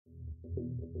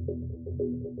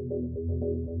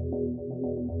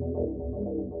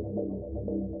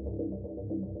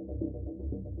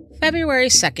February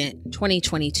 2nd,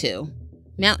 2022,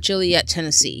 Mount Juliet,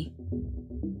 Tennessee.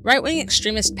 Right-wing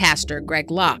extremist pastor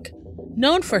Greg Locke,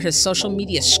 known for his social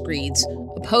media screeds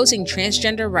opposing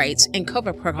transgender rights and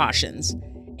COVID precautions,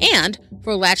 and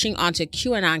for latching onto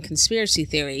QAnon conspiracy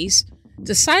theories,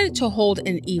 decided to hold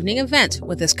an evening event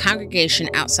with his congregation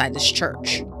outside his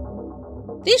church.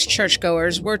 These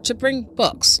churchgoers were to bring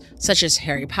books such as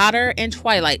Harry Potter and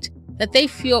Twilight that they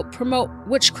feel promote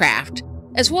witchcraft,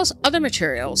 as well as other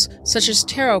materials such as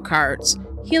tarot cards,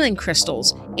 healing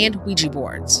crystals, and Ouija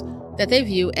boards that they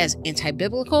view as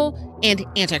anti-biblical and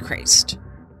antichrist.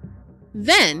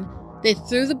 Then, they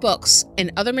threw the books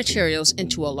and other materials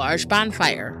into a large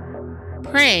bonfire,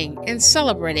 praying and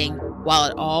celebrating while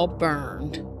it all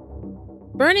burned.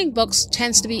 Burning books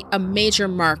tends to be a major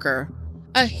marker,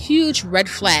 a huge red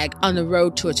flag on the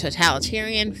road to a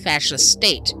totalitarian fascist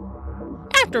state.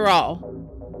 After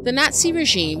all, the Nazi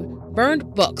regime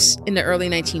burned books in the early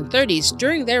 1930s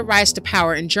during their rise to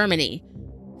power in Germany,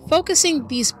 focusing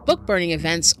these book-burning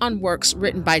events on works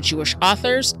written by Jewish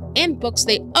authors and books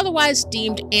they otherwise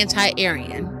deemed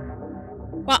anti-Aryan.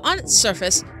 While on its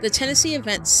surface, the Tennessee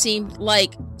event seemed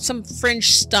like some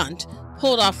fringe stunt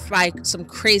pulled off by some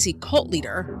crazy cult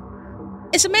leader,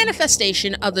 it's a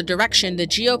manifestation of the direction the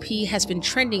GOP has been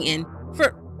trending in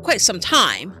for quite some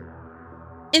time.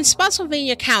 In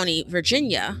Spotsylvania County,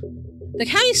 Virginia, the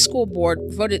county school board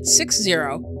voted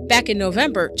 6-0 back in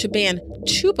November to ban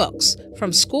 2 books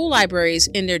from school libraries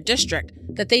in their district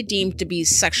that they deemed to be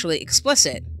sexually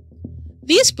explicit.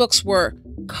 These books were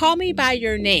Call Me By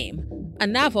Your Name, a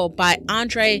novel by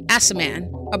Andre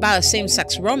Aciman about a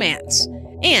same-sex romance,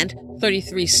 and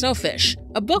 33 Snowfish,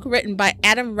 a book written by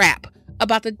Adam Rapp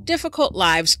about the difficult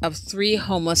lives of 3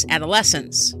 homeless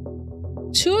adolescents.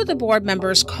 2 of the board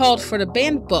members called for the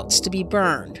banned books to be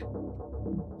burned.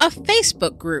 A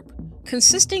Facebook group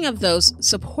consisting of those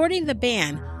supporting the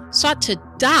ban sought to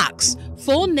dox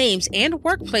full names and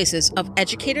workplaces of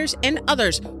educators and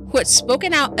others who had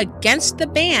spoken out against the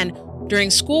ban during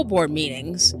school board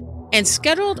meetings, and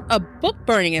scheduled a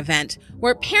book-burning event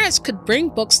where parents could bring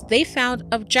books they found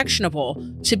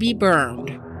objectionable to be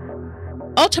burned.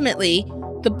 Ultimately,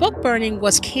 the book burning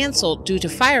was canceled due to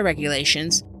fire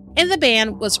regulations, and the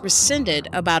ban was rescinded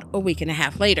about a week and a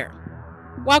half later.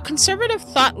 While conservative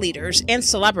thought leaders and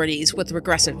celebrities with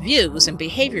regressive views and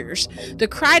behaviors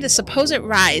decried the supposed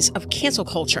rise of cancel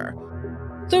culture,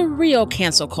 the real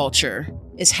cancel culture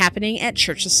is happening at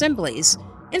church assemblies,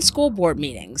 in school board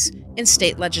meetings, in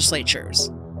state legislatures.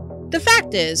 The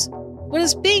fact is, what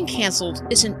is being canceled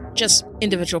isn't just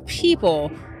individual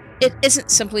people, it isn't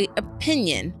simply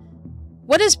opinion.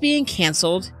 What is being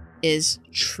canceled is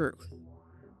truth.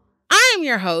 I am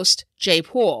your host, Jaye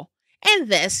Poole, and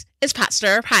this is Pot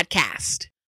Stirrer Podcast.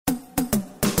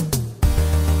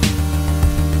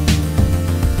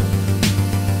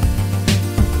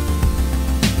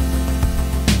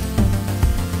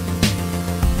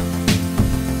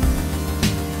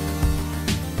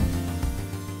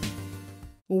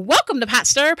 Welcome to Pot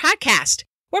Stirrer Podcast,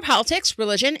 where politics,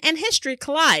 religion, and history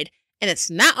collide, and it's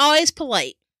not always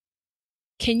polite.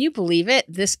 Can you believe it?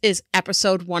 This is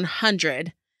episode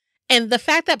 100, and the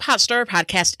fact that Pot Stirrer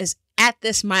Podcast is at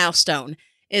this milestone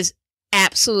is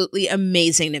absolutely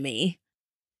amazing to me.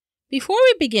 Before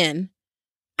we begin,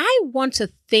 I want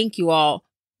to thank you all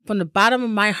from the bottom of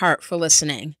my heart for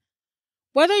listening.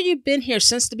 Whether you've been here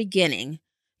since the beginning,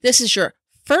 this is your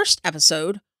first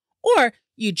episode, or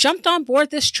you jumped on board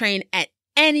this train at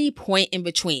any point in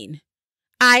between,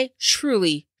 I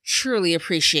truly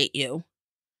appreciate you.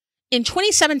 In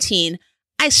 2017,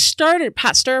 I started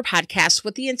Pot Stirrer Podcast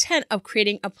with the intent of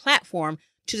creating a platform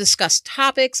to discuss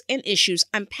topics and issues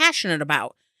I'm passionate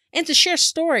about, and to share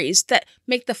stories that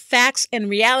make the facts and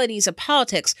realities of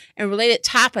politics and related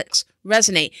topics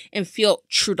resonate and feel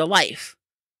true to life.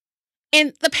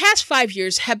 And the past 5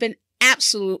 years have been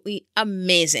absolutely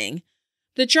amazing.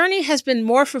 The journey has been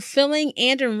more fulfilling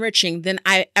and enriching than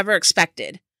I ever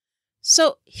expected.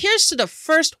 So here's to the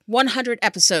first 100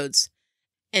 episodes.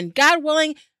 And God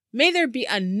willing, may there be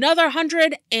another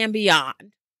 100 and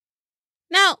beyond.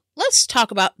 Now, let's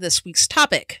talk about this week's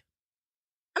topic.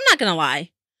 I'm not going to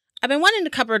lie. I've been wanting to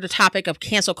cover the topic of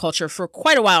cancel culture for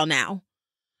quite a while now.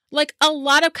 Like a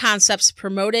lot of concepts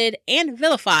promoted and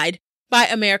vilified by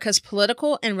America's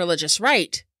political and religious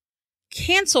right,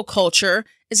 cancel culture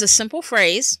is a simple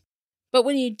phrase, but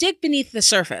when you dig beneath the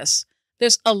surface,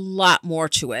 there's a lot more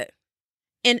to it.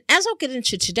 And as I'll get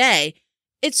into today,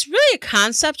 it's really a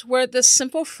concept where the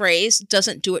simple phrase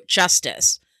doesn't do it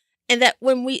justice, and that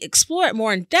when we explore it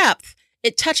more in depth,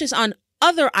 it touches on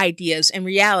other ideas and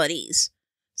realities.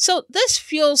 So this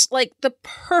feels like the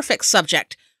perfect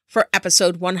subject for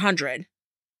episode 100.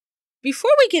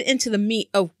 Before we get into the meat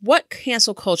of what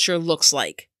cancel culture looks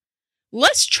like,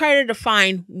 let's try to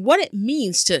define what it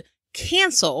means to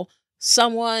cancel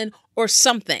someone or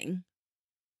something.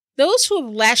 Those who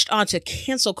have latched onto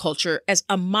cancel culture as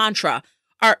a mantra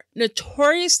are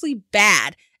notoriously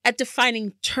bad at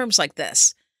defining terms like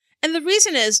this. And the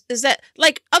reason is that,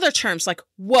 like other terms like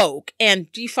woke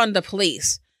and defund the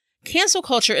police, cancel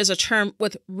culture is a term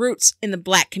with roots in the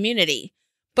Black community,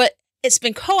 but it's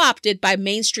been co-opted by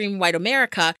mainstream white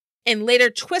America and later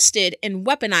twisted and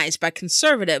weaponized by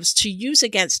conservatives to use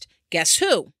against, guess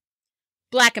who?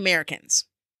 Black Americans.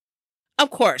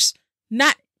 Of course,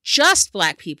 not just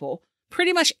Black people,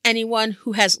 pretty much anyone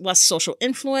who has less social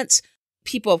influence,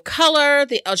 people of color,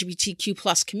 the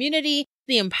LGBTQ+ community,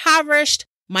 the impoverished,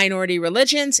 minority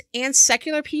religions, and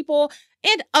secular people,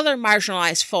 and other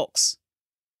marginalized folks.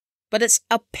 But it's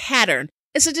a pattern.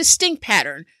 It's a distinct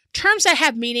pattern. Terms that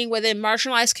have meaning within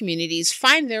marginalized communities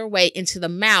find their way into the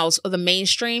mouths of the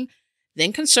mainstream,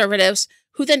 then conservatives,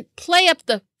 who then play up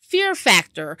the fear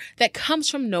factor that comes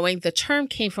from knowing the term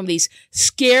came from these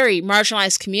scary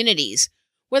marginalized communities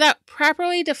without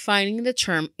properly defining the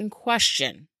term in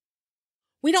question.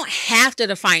 We don't have to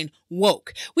define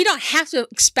woke. We don't have to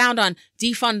expound on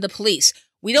defund the police.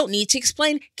 We don't need to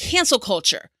explain cancel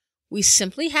culture. We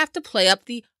simply have to play up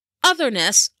the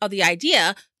otherness of the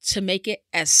idea to make it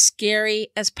as scary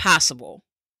as possible.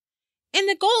 And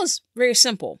the goal is very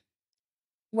simple.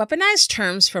 Weaponize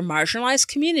terms for marginalized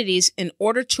communities in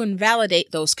order to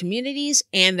invalidate those communities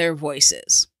and their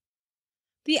voices.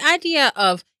 The idea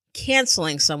of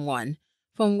canceling someone,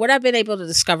 from what I've been able to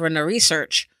discover in the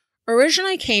research,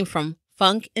 originally came from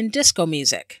funk and disco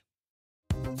music.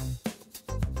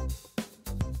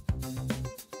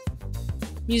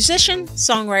 Musician,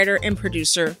 songwriter, and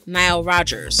producer Nile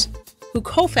Rodgers, who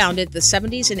co-founded the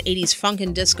 70s and 80s funk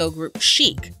and disco group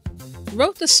Chic,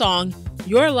 wrote the song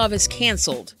Your Love Is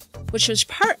Cancelled, which was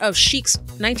part of Chic's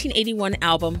 1981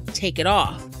 album Take It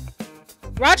Off.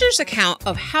 Rodgers' account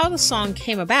of how the song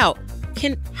came about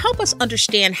can help us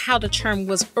understand how the term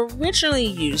was originally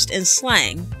used in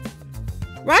slang.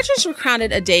 Rodgers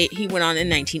recounted a date he went on in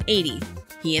 1980.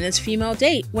 He and his female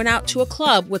date went out to a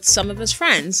club with some of his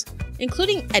friends,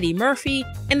 including Eddie Murphy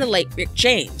and the late Rick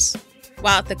James.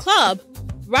 While at the club,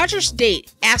 Rodgers'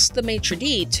 date asked the maitre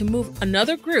d' to move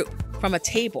another group from a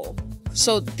table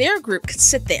so their group could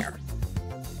sit there.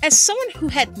 As someone who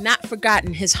had not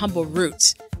forgotten his humble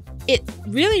roots, it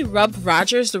really rubbed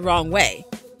Rodgers the wrong way.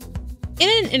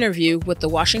 In an interview with the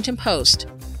Washington Post,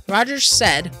 Rodgers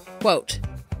said, quote,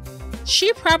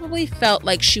 "She probably felt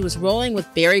like she was rolling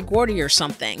with Berry Gordy or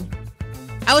something.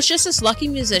 I was just this lucky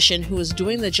musician who was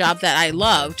doing the job that I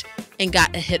loved and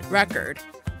got a hit record.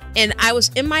 And I was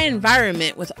in my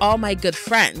environment with all my good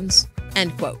friends,"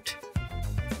 end quote.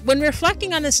 When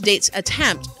reflecting on this date's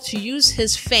attempt to use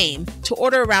his fame to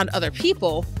order around other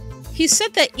people, he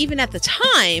said that even at the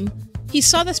time, he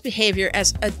saw this behavior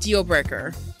as a deal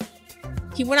breaker.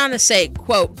 He went on to say,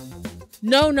 quote,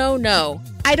 No,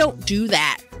 I don't do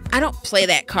that. I don't play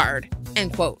that card,"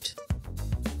 end quote.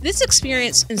 This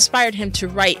experience inspired him to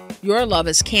write Your Love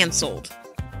Is Cancelled.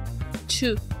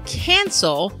 To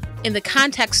cancel, in the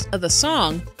context of the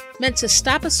song, meant to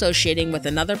stop associating with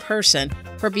another person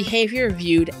for behavior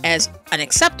viewed as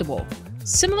unacceptable,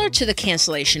 similar to the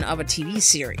cancellation of a TV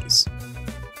series.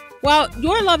 While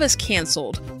Your Love Is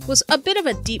Cancelled was a bit of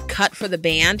a deep cut for the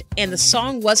band and the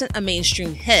song wasn't a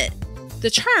mainstream hit, the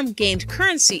term gained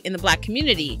currency in the Black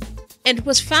community and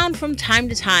was found from time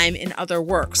to time in other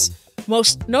works,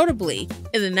 most notably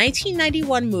in the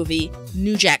 1991 movie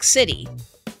New Jack City,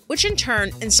 which in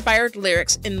turn inspired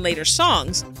lyrics in later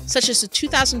songs, such as the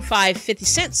 2005 50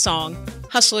 Cent song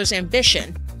Hustler's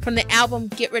Ambition from the album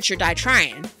Get Rich or Die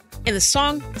Tryin', and the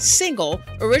song Single,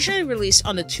 originally released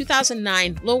on the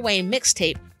 2009 Lil Wayne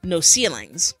mixtape No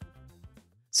Ceilings.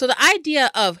 So the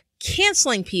idea of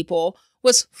canceling people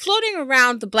was floating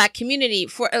around the Black community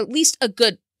for at least a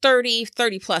good 30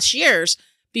 plus years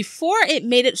before it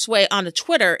made its way onto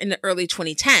Twitter in the early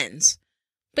 2010s.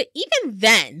 But even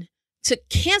then, to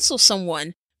cancel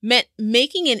someone meant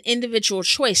making an individual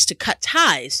choice to cut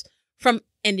ties, from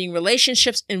ending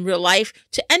relationships in real life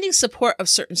to ending support of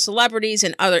certain celebrities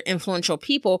and other influential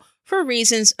people for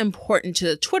reasons important to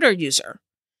the Twitter user.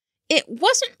 It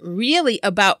wasn't really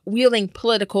about wielding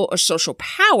political or social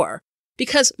power,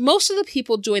 because most of the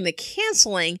people doing the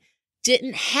canceling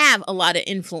didn't have a lot of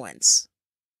influence.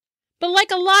 But like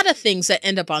a lot of things that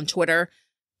end up on Twitter,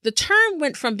 The term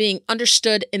went from being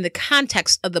understood in the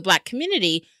context of the Black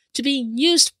community to being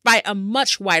used by a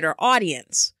much wider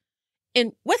audience.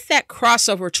 And with that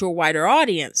crossover to a wider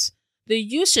audience, the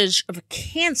usage of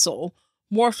cancel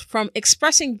morphed from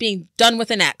expressing being done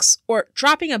with an ex or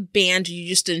dropping a band you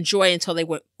used to enjoy until they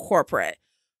went corporate,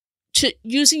 to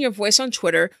using your voice on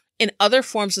Twitter and other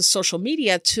forms of social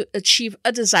media to achieve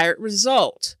a desired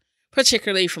result,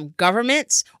 particularly from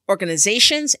governments,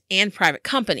 organizations, and private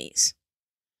companies.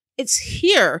 It's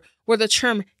here where the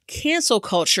term cancel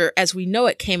culture as we know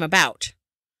it came about.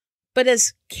 But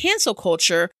as cancel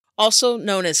culture, also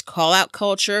known as call-out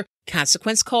culture,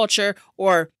 consequence culture,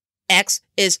 or X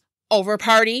is over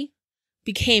party,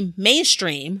 became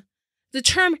mainstream, the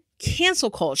term cancel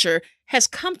culture has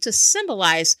come to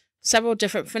symbolize several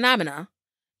different phenomena.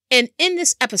 And in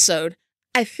this episode,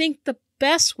 I think the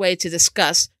best way to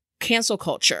discuss cancel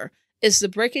culture is to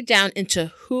break it down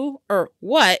into who or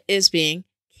what is being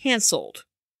canceled.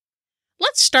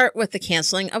 Let's start with the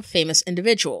canceling of famous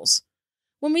individuals.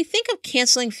 When we think of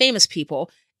canceling famous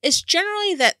people, it's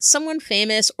generally that someone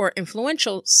famous or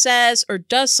influential says or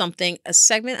does something a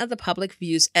segment of the public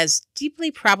views as deeply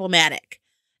problematic,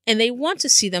 and they want to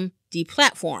see them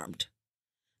deplatformed.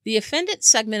 The offended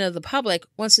segment of the public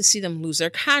wants to see them lose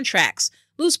their contracts,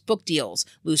 lose book deals,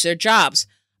 lose their jobs.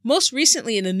 Most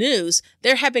recently in the news,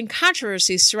 there have been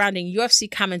controversies surrounding UFC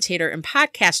commentator and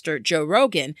podcaster Joe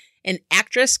Rogan and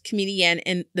actress, comedian,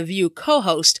 and The View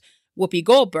co-host Whoopi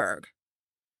Goldberg.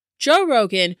 Joe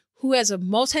Rogan, who has a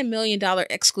multi-million-dollar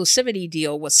exclusivity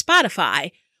deal with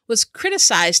Spotify, was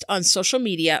criticized on social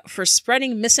media for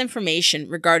spreading misinformation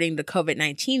regarding the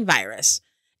COVID-19 virus,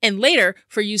 and later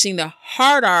for using the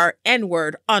hard R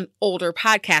N-word on older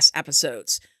podcast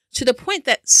episodes, to the point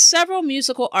that several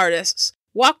musical artists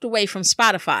walked away from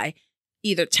Spotify,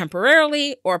 either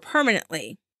temporarily or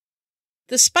permanently.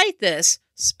 Despite this,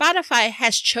 Spotify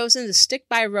has chosen to stick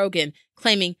by Rogan,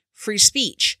 claiming free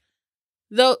speech,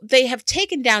 though they have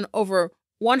taken down over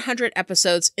 100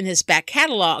 episodes in his back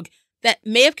catalog that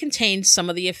may have contained some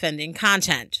of the offending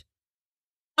content.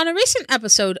 On a recent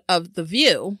episode of The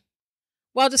View,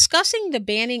 while discussing the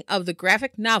banning of the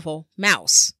graphic novel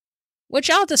Mouse, which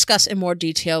I'll discuss in more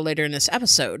detail later in this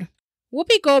episode,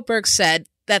 Whoopi Goldberg said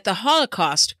that the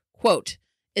Holocaust, quote,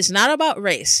 is not about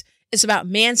race, it's about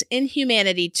man's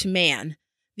inhumanity to man.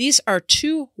 These are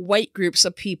two white groups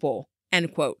of people,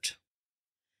 end quote.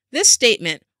 This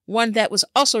statement, one that was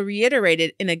also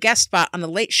reiterated in a guest spot on The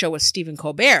Late Show with Stephen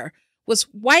Colbert, was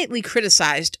widely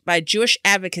criticized by Jewish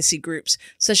advocacy groups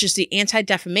such as the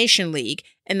Anti-Defamation League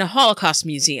and the Holocaust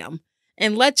Museum,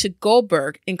 and led to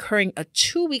Goldberg incurring a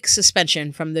 2-week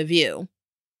suspension from The View.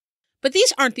 But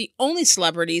these aren't the only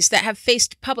celebrities that have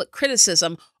faced public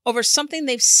criticism over something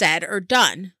they've said or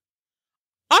done.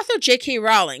 Author J.K.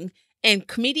 Rowling and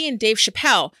comedian Dave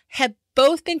Chappelle have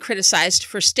both been criticized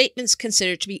for statements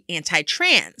considered to be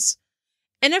anti-trans.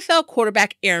 NFL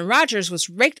quarterback Aaron Rodgers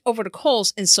was raked over the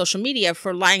coals in social media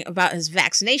for lying about his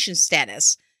vaccination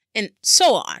status, and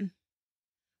so on.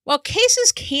 While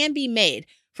cases can be made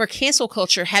for cancel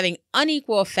culture having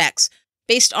unequal effects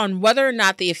based on whether or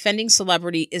not the offending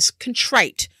celebrity is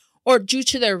contrite or due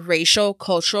to their racial,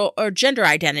 cultural, or gender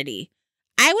identity,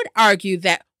 I would argue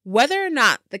that whether or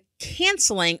not the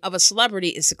canceling of a celebrity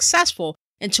is successful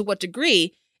and to what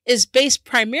degree is based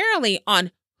primarily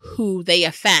on who they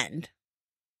offend.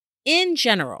 In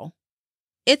general,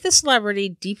 if the celebrity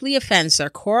deeply offends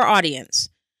their core audience,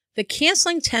 the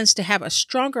canceling tends to have a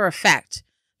stronger effect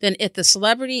than if the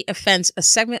celebrity offends a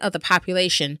segment of the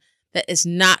population that is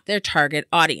not their target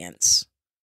audience.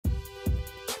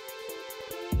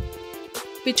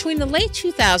 Between the late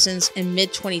 2000s and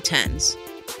mid-2010s,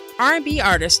 R&B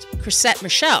artist Chrisette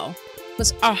Michele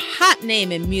was a hot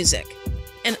name in music,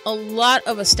 and a lot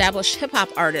of established hip-hop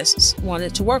artists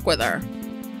wanted to work with her.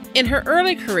 In her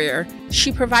early career,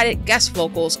 she provided guest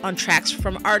vocals on tracks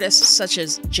from artists such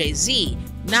as Jay-Z,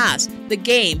 Nas, The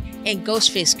Game, and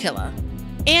Ghostface Killah,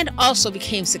 and also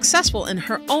became successful in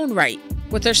her own right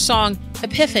with her song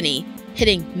Epiphany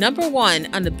hitting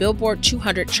 #1 on the Billboard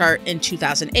 200 chart in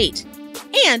 2008,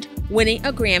 and winning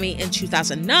a Grammy in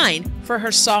 2009 for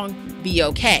her song Be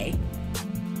Okay.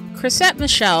 Chrisette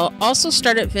Michele also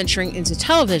started venturing into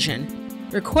television,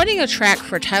 recording a track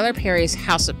for Tyler Perry's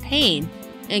House of Pain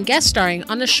and guest starring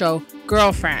on the show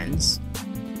Girlfriends.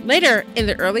 Later, in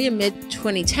the early and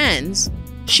mid-2010s,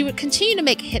 she would continue to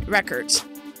make hit records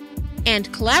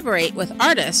and collaborate with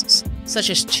artists such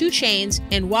as 2 Chainz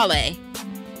and Wale.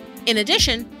 In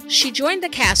addition, she joined the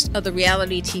cast of the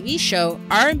reality TV show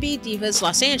R&B Divas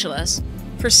Los Angeles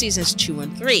for seasons 2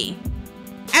 and 3.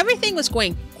 Everything was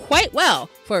going quite well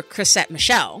for Chrisette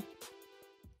Michele.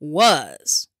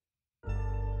 was.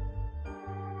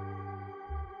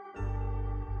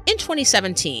 In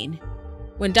 2017,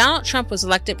 when Donald Trump was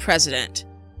elected president,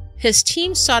 his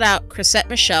team sought out Chrisette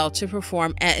Michele to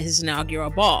perform at his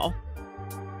inaugural ball.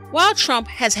 While Trump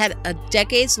has had a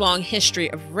decades-long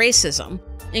history of racism,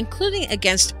 including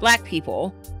against Black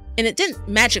people, and it didn't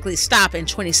magically stop in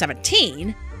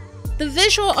 2017, the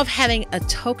visual of having a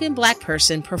token Black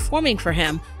person performing for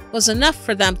him was enough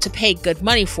for them to pay good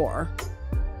money for.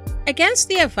 Against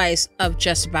the advice of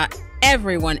just about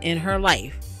everyone in her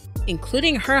life,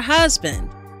 including her husband,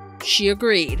 she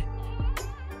agreed.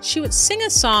 She would sing a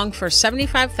song for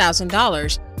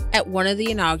 $75,000 at one of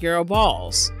the inaugural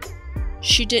balls.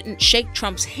 She didn't shake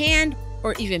Trump's hand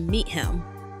or even meet him,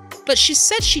 but she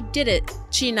said she did it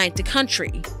to unite the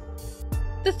country.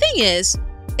 The thing is,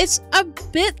 it's a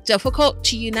bit difficult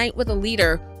to unite with a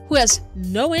leader who has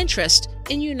no interest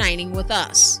in uniting with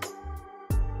us.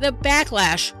 The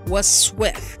backlash was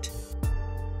swift.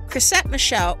 Chrisette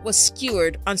Michele was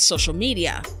skewered on social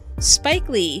media. Spike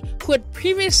Lee, who had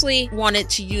previously wanted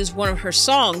to use one of her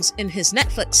songs in his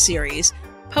Netflix series,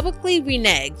 publicly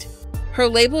reneged. Her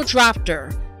label dropped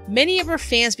her. Many of her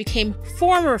fans became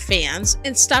former fans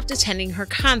and stopped attending her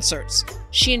concerts.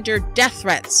 She endured death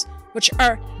threats, which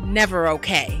are never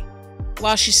okay.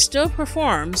 While she still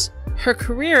performs, her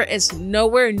career is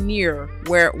nowhere near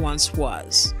where it once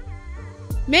was.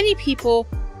 Many people,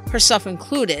 herself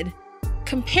included,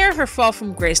 compare her fall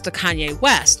from grace to Kanye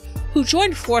West, who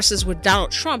joined forces with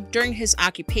Donald Trump during his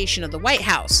occupation of the White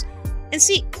House. And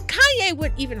see, Kanye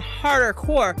went even harder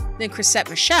core than Chrisette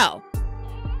Michele.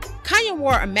 Kanye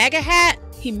wore a MAGA hat,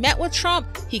 he met with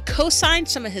Trump, he co-signed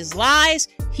some of his lies,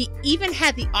 he even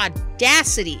had the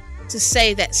audacity to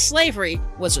say that slavery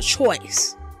was a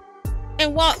choice.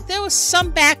 And while there was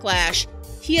some backlash,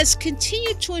 he has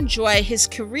continued to enjoy his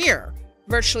career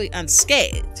virtually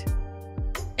unscathed.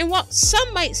 And while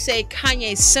some might say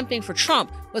Kanye's simping for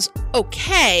Trump was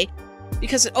okay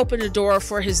because it opened the door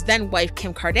for his then-wife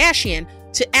Kim Kardashian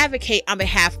to advocate on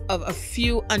behalf of a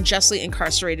few unjustly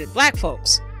incarcerated Black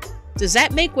folks, does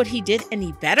that make what he did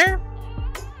any better?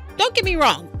 Don't get me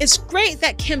wrong, it's great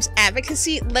that Kim's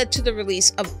advocacy led to the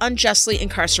release of unjustly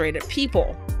incarcerated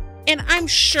people, and I'm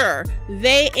sure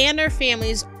they and their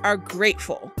families are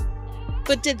grateful.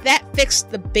 But did that fix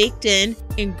the baked-in,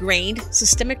 ingrained,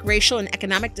 systemic racial and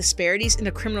economic disparities in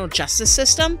the criminal justice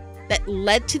system that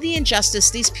led to the injustice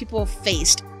these people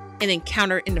faced and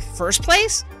encountered in the first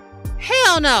place?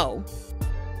 Hell no!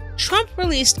 Trump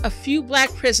released a few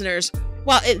Black prisoners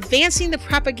while advancing the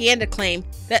propaganda claim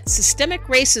that systemic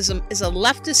racism is a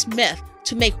leftist myth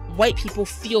to make white people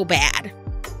feel bad.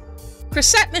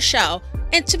 Chrisette Michele,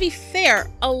 and to be fair,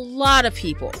 a lot of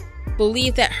people,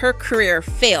 believe that her career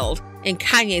failed and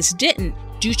Kanye's didn't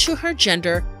due to her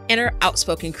gender and her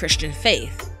outspoken Christian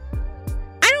faith.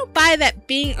 I don't buy that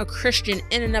being a Christian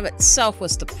in and of itself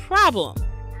was the problem,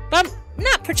 but I'm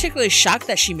not particularly shocked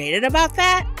that she made it about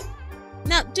that.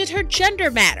 Now, did her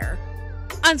gender matter?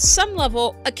 On some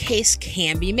level, a case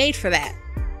can be made for that.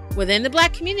 Within the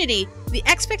Black community, the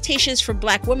expectations for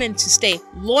Black women to stay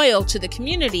loyal to the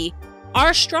community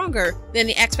are stronger than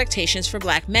the expectations for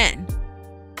Black men.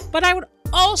 But I would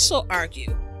also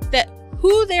argue that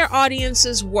who their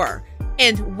audiences were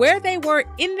and where they were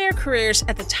in their careers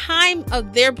at the time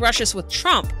of their brushes with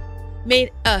Trump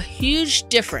made a huge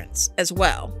difference as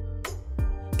well.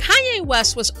 Kanye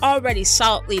West was already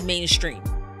solidly mainstream.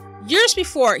 Years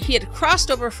before, he had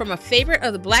crossed over from a favorite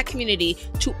of the Black community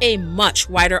to a much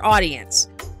wider audience.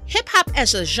 Hip-hop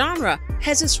as a genre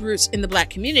has its roots in the Black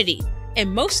community,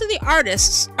 and most of the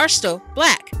artists are still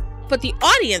Black, but the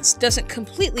audience doesn't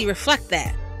completely reflect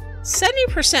that.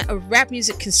 70% of rap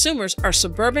music consumers are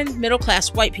suburban,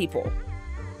 middle-class white people.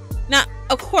 Now,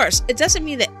 of course, it doesn't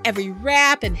mean that every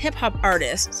rap and hip-hop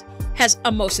artist has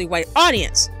a mostly white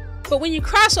audience, but when you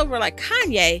cross over like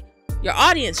Kanye, your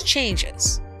audience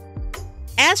changes.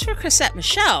 As for Chrisette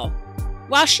Michele,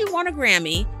 while she won a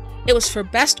Grammy, it was for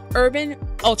Best Urban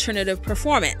Alternative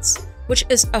Performance, which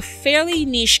is a fairly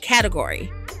niche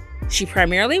category. She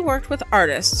primarily worked with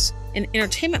artists and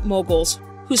entertainment moguls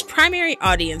whose primary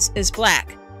audience is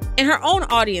Black, and her own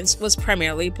audience was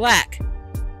primarily Black.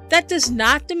 That does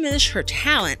not diminish her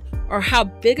talent or how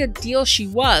big a deal she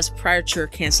was prior to her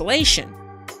cancellation.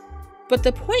 But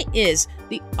the point is,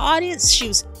 the audience she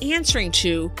was answering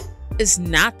to is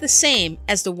not the same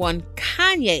as the one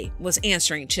Kanye was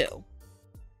answering to.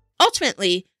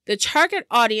 Ultimately, the target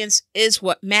audience is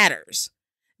what matters.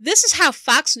 This is how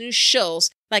Fox News shills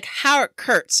like Howard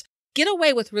Kurtz get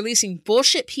away with releasing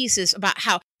bullshit pieces about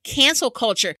how cancel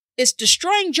culture is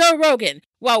destroying Joe Rogan,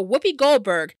 while Whoopi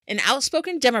Goldberg, an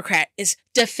outspoken Democrat, is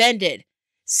defended.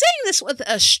 Saying this with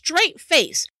a straight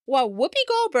face, while Whoopi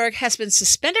Goldberg has been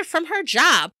suspended from her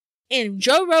job, and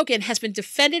Joe Rogan has been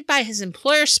defended by his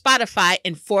employer Spotify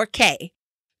in 4K.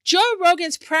 Joe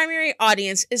Rogan's primary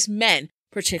audience is men,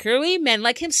 particularly men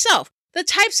like himself, the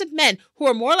types of men who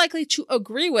are more likely to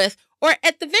agree with or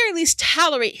at the very least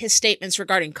tolerate his statements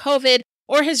regarding COVID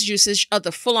or his usage of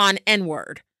the full-on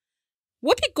N-word.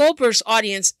 Whoopi Goldberg's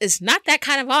audience is not that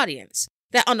kind of audience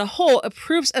that on the whole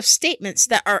approves of statements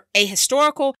that are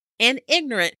ahistorical and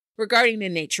ignorant regarding the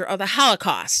nature of the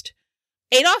Holocaust.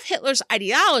 Adolf Hitler's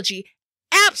ideology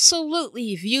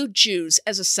absolutely viewed Jews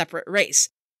as a separate race,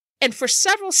 and for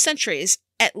several centuries,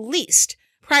 at least,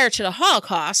 prior to the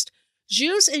Holocaust,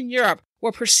 Jews in Europe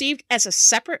were perceived as a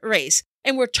separate race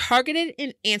and were targeted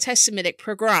in anti-Semitic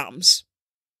pogroms.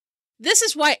 This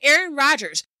is why Aaron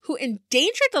Rodgers, who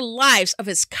endangered the lives of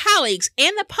his colleagues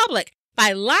and the public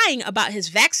by lying about his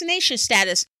vaccination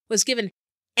status, was given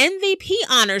MVP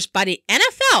honors by the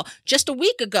NFL just a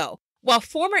week ago, while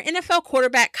former NFL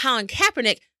quarterback Colin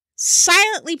Kaepernick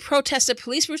silently protested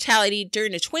police brutality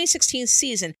during the 2016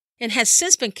 season and has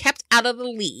since been kept out of the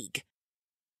league.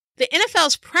 The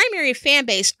NFL's primary fan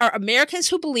base are Americans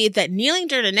who believe that kneeling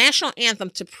during the national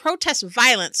anthem to protest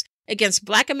violence against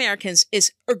Black Americans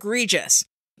is egregious,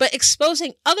 but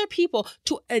exposing other people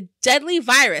to a deadly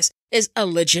virus is a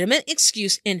legitimate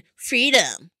excuse in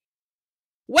freedom.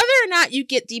 Whether or not you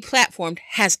get deplatformed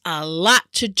has a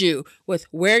lot to do with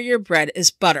where your bread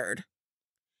is buttered.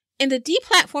 And the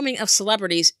deplatforming of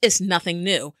celebrities is nothing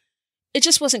new. It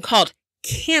just wasn't called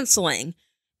canceling,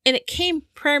 and it came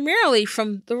primarily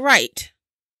from the right.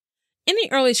 In the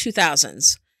early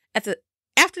 2000s, after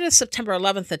the September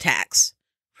 11th attacks,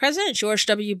 President George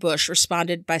W. Bush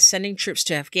responded by sending troops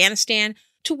to Afghanistan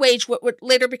to wage what would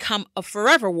later become a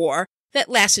forever war that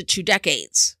lasted 2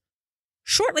 decades.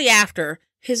 Shortly after,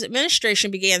 his administration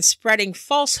began spreading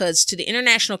falsehoods to the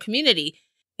international community,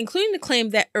 including the claim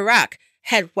that Iraq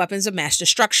had weapons of mass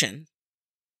destruction.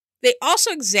 They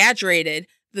also exaggerated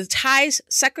the ties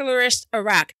secularist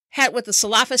Iraq had with the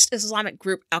Salafist Islamic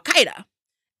group Al-Qaeda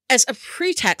as a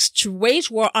pretext to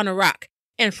wage war on Iraq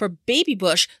and for Baby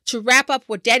Bush to wrap up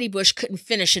what Daddy Bush couldn't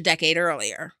finish a decade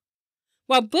earlier.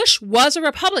 While Bush was a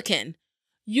Republican,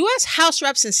 U.S. House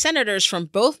reps and senators from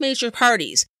both major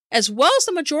parties, as well as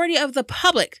the majority of the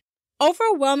public,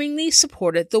 overwhelmingly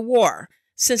supported the war,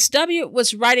 since W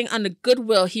was riding on the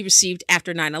goodwill he received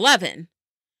after 9/11.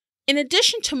 In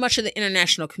addition to much of the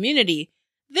international community,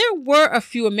 there were a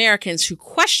few Americans who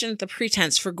questioned the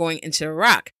pretense for going into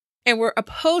Iraq and were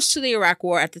opposed to the Iraq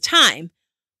War at the time,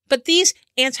 but these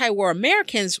anti-war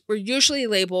Americans were usually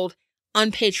labeled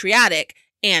unpatriotic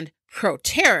and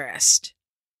pro-terrorist.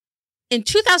 In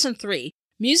 2003,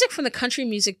 music from the country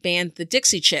music band The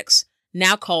Dixie Chicks,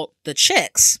 now called The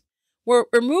Chicks, were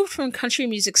removed from country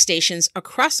music stations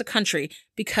across the country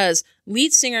because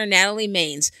lead singer Natalie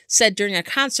Maines said during a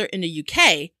concert in the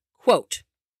UK, quote,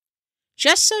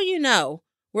 "Just so you know,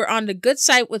 we're on the good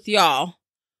side with y'all.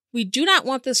 We do not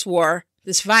want this war,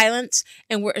 this violence,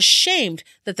 and we're ashamed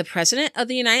that the President of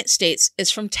the United States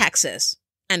is from Texas."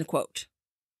 End quote.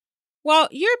 While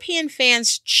European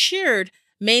fans cheered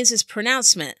Maines'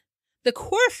 pronouncement, the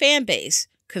core fan base,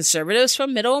 conservatives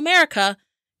from Middle America,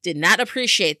 did not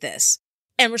appreciate this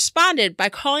and responded by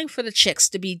calling for the Chicks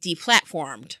to be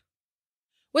deplatformed.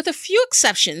 With a few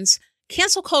exceptions,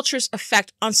 cancel culture's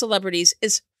effect on celebrities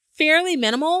is fairly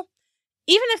minimal,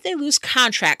 even if they lose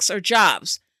contracts or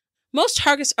jobs. Most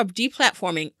targets of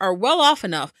deplatforming are well off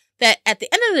enough that at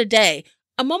the end of the day,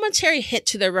 a momentary hit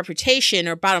to their reputation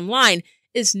or bottom line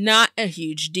is not a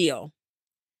huge deal.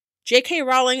 J.K.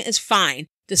 Rowling is fine,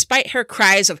 despite her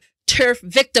cries of TERF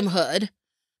victimhood.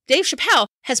 Dave Chappelle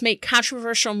has made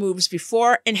controversial moves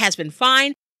before and has been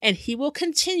fine, and he will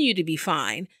continue to be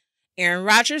fine. Aaron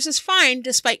Rodgers is fine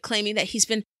despite claiming that he's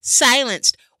been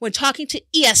silenced when talking to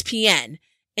ESPN.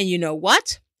 And you know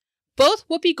what? Both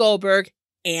Whoopi Goldberg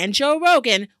and Joe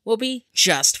Rogan will be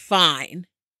just fine.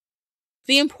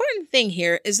 The important thing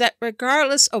here is that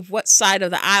regardless of what side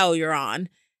of the aisle you're on,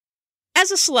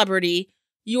 as a celebrity,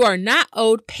 you are not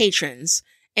owed patrons,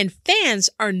 and fans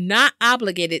are not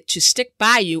obligated to stick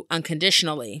by you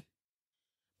unconditionally.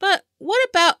 But what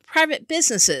about private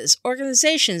businesses,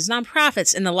 organizations,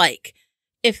 nonprofits, and the like?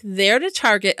 If they're the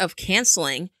target of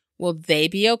canceling, will they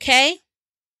be okay?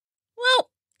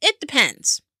 Well, it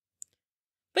depends.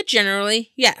 But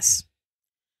generally, yes.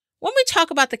 When we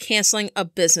talk about the canceling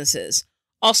of businesses,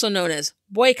 also known as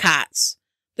boycotts,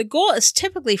 the goal is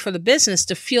typically for the business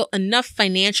to feel enough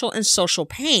financial and social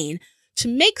pain to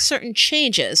make certain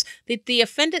changes that the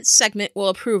offended segment will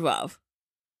approve of.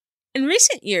 In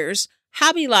recent years,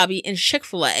 Hobby Lobby and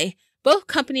Chick-fil-A, both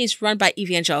companies run by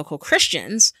evangelical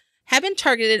Christians, have been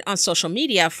targeted on social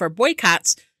media for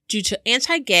boycotts due to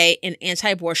anti-gay and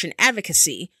anti-abortion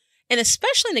advocacy, and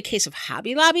especially in the case of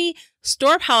Hobby Lobby,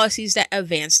 store policies that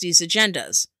advance these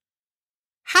agendas.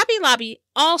 Hobby Lobby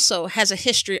also has a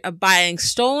history of buying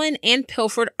stolen and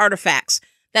pilfered artifacts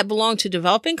that belong to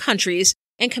developing countries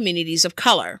and communities of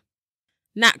color.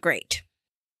 Not great.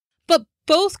 But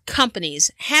both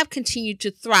companies have continued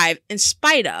to thrive in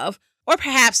spite of, or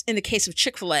perhaps in the case of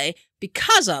Chick-fil-A,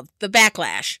 because of the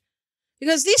backlash.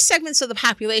 Because the segment of the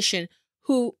population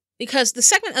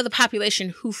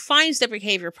who finds their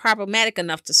behavior problematic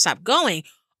enough to stop going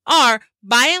are,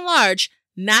 by and large,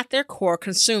 not their core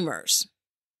consumers.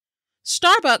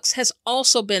 Starbucks has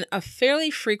also been a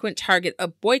fairly frequent target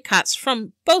of boycotts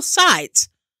from both sides.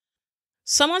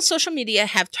 Some on social media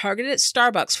have targeted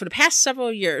Starbucks for the past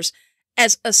several years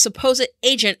as a supposed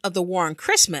agent of the war on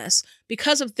Christmas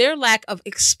because of their lack of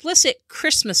explicit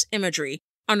Christmas imagery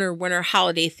on their winter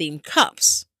holiday-themed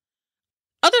cups.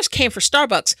 Others came for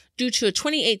Starbucks due to a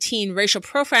 2018 racial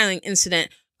profiling incident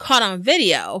caught on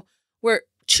video where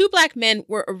 2 black men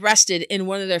were arrested in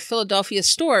one of their Philadelphia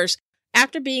stores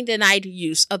after being denied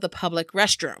use of the public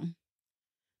restroom.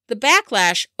 The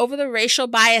backlash over the racial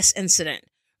bias incident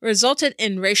resulted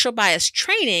in racial bias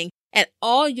training at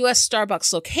all U.S.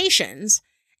 Starbucks locations,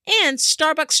 and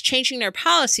Starbucks changing their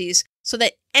policies so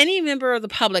that any member of the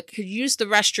public could use the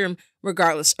restroom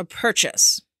regardless of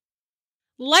purchase.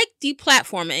 Like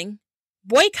deplatforming,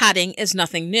 boycotting is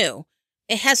nothing new.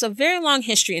 It has a very long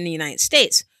history in the United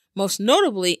States, most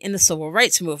notably in the civil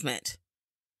rights movement.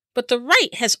 But the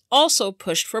right has also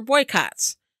pushed for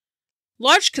boycotts.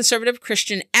 Large conservative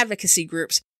Christian advocacy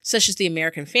groups, such as the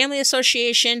American Family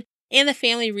Association and the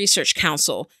Family Research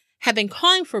Council, have been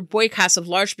calling for boycotts of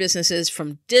large businesses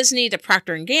from Disney to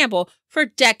Procter & Gamble for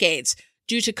decades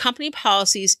due to company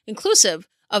policies inclusive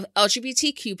of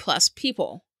LGBTQ+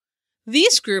 people.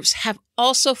 These groups have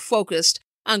also focused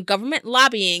on government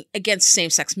lobbying against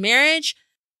same-sex marriage,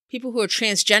 people who are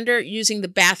transgender using the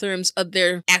bathrooms of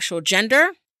their actual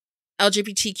gender,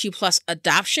 LGBTQ+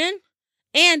 adoption,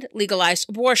 and legalized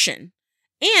abortion,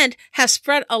 and have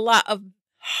spread a lot of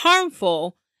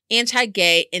harmful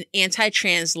anti-gay and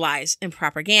anti-trans lies and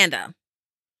propaganda.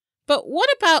 But what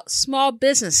about small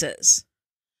businesses?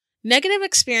 Negative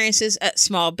experiences at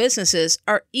small businesses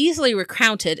are easily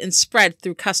recounted and spread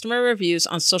through customer reviews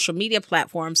on social media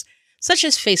platforms such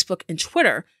as Facebook and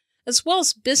Twitter, as well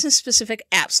as business-specific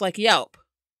apps like Yelp.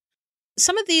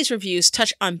 Some of these reviews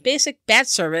touch on basic bad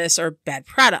service or bad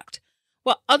product,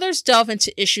 while others delve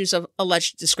into issues of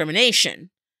alleged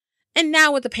discrimination. And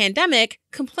now with the pandemic,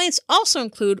 complaints also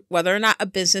include whether or not a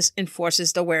business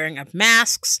enforces the wearing of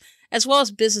masks, as well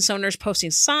as business owners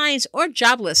posting signs or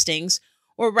job listings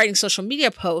or writing social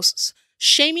media posts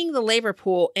shaming the labor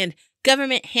pool and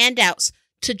government handouts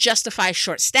to justify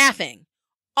short staffing,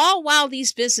 all while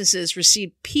these businesses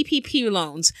receive PPP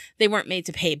loans they weren't made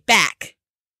to pay back.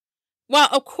 While,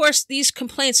 of course, these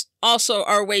complaints also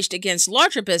are waged against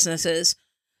larger businesses,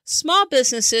 small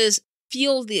businesses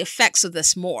feel the effects of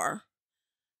this more.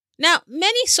 Now,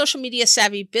 many social media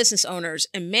savvy business owners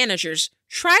and managers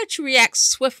try to react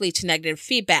swiftly to negative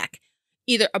feedback,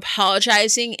 either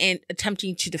apologizing and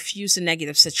attempting to diffuse the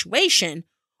negative situation,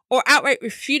 or outright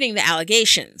refuting the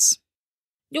allegations.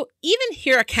 You'll even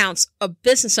hear accounts of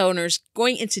business owners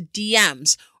going into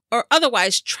DMs or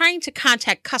otherwise trying to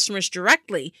contact customers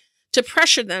directly to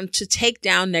pressure them to take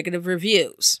down negative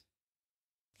reviews.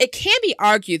 It can be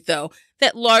argued, though,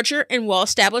 that larger and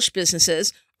well-established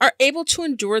businesses are able to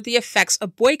endure the effects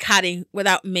of boycotting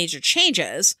without major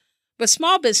changes, but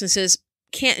small businesses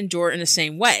can't endure in the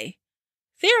same way.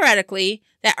 Theoretically,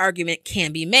 that argument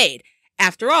can be made.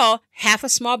 After all, half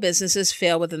of small businesses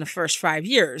fail within the first 5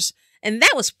 years, and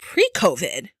that was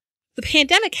pre-COVID. The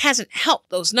pandemic hasn't helped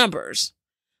those numbers.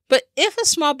 But if a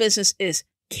small business is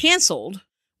canceled,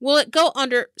 will it go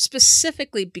under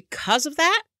specifically because of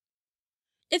that?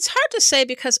 It's hard to say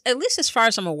because, at least as far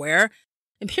as I'm aware,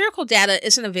 empirical data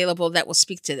isn't available that will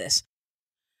speak to this.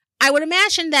 I would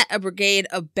imagine that a brigade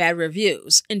of bad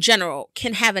reviews, in general,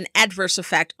 can have an adverse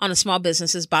effect on a small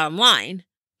business's bottom line.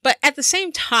 But at the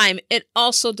same time, it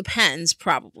also depends,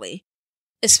 probably,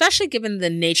 especially given the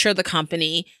nature of the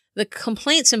company, the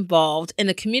complaints involved, and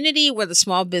the community where the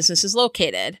small business is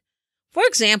located. For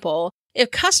example,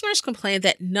 if customers complain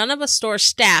that none of a store's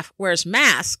staff wears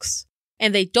masks,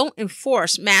 and they don't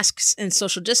enforce masks and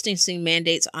social distancing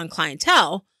mandates on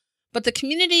clientele, but the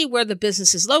community where the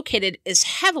business is located is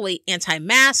heavily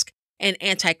anti-mask and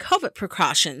anti-COVID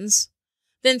precautions,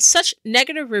 then such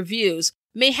negative reviews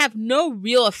may have no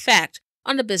real effect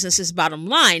on the business's bottom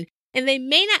line, and they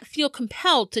may not feel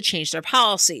compelled to change their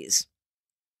policies.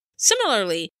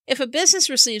 Similarly, if a business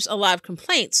receives a lot of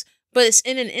complaints, but it's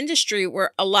in an industry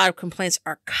where a lot of complaints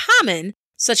are common,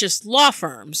 such as law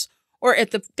firms, or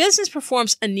if the business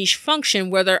performs a niche function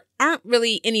where there aren't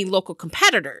really any local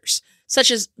competitors, such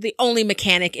as the only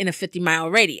mechanic in a 50-mile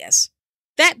radius,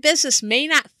 that business may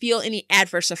not feel any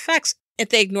adverse effects if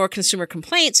they ignore consumer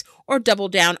complaints or double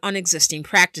down on existing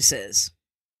practices.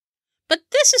 But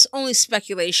this is only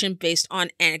speculation based on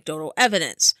anecdotal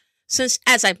evidence, since,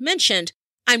 as I've mentioned,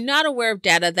 I'm not aware of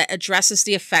data that addresses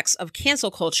the effects of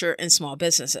cancel culture in small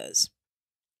businesses.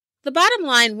 The bottom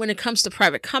line when it comes to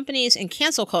private companies and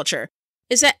cancel culture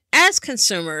is that as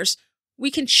consumers,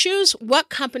 we can choose what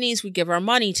companies we give our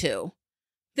money to.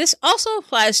 This also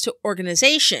applies to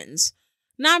organizations,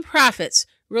 nonprofits,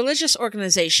 religious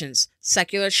organizations,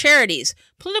 secular charities,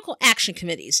 political action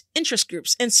committees, interest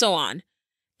groups, and so on.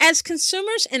 As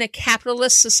consumers in a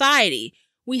capitalist society,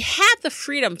 we have the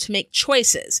freedom to make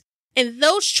choices, and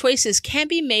those choices can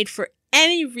be made for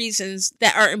any reasons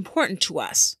that are important to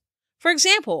us. For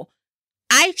example,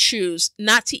 I choose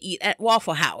not to eat at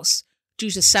Waffle House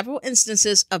due to several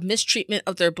instances of mistreatment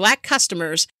of their Black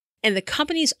customers and the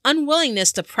company's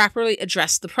unwillingness to properly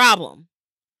address the problem.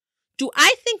 Do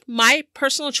I think my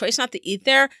personal choice not to eat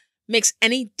there makes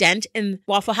any dent in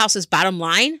Waffle House's bottom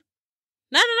line?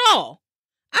 Not at all.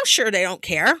 I'm sure they don't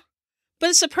care. But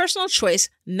it's a personal choice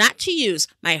not to use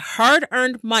my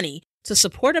hard-earned money to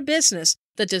support a business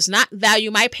that does not value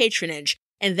my patronage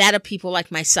and that of people like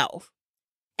myself.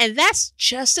 And that's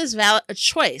just as valid a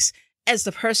choice as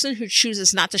the person who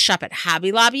chooses not to shop at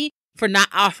Hobby Lobby for not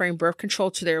offering birth control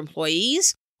to their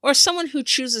employees, or someone who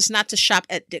chooses not to shop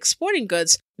at Dick's Sporting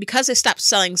Goods because they stopped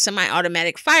selling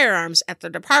semi-automatic firearms after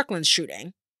the Parkland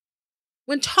shooting.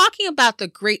 When talking about the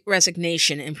Great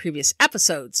Resignation in previous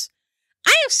episodes,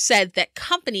 I have said that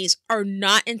companies are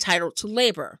not entitled to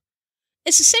labor.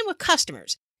 It's the same with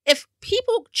customers. If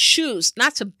people choose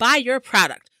not to buy your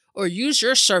product or use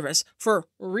your service for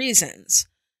reasons,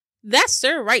 that's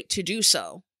their right to do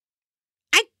so.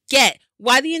 I get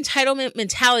why the entitlement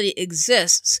mentality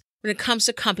exists when it comes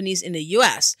to companies in the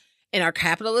US. In our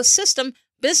capitalist system,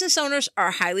 business owners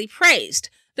are highly praised.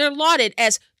 They're lauded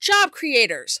as job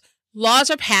creators. Laws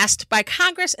are passed by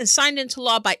Congress and signed into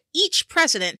law by each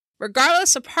president,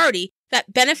 regardless of party,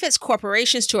 that benefits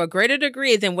corporations to a greater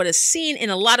degree than what is seen in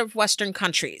a lot of Western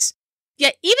countries.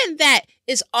 Yet even that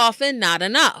is often not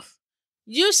enough.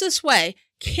 Used this way,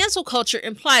 cancel culture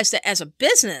implies that as a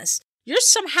business, you're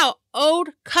somehow owed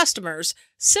customers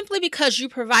simply because you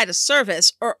provide a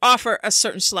service or offer a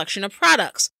certain selection of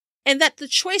products, and that the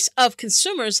choice of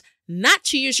consumers not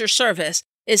to use your service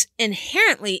is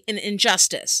inherently an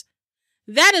injustice.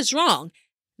 That is wrong.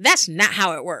 That's not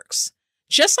how it works.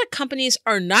 Just like companies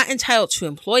are not entitled to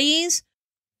employees,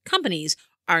 companies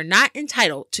are not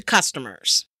entitled to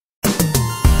customers.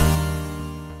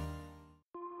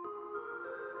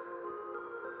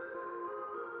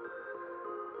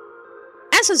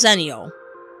 As a Zennial,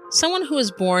 someone who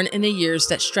was born in the years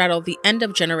that straddle the end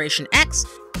of Generation X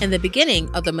and the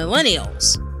beginning of the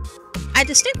Millennials, I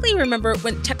distinctly remember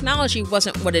when technology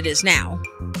wasn't what it is now,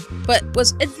 but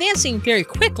was advancing very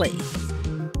quickly.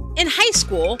 In high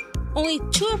school, only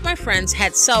 2 of my friends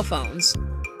had cell phones.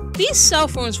 These cell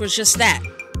phones were just that,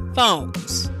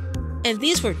 phones. And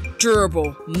these were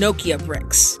durable Nokia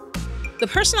bricks. The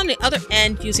person on the other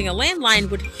end using a landline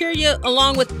would hear you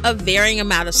along with a varying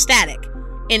amount of static.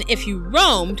 And if you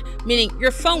roamed, meaning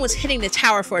your phone was hitting the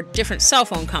tower for a different cell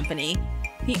phone company,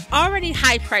 the already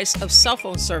high price of cell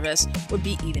phone service would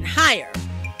be even higher.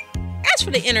 As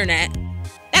for the internet,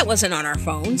 that wasn't on our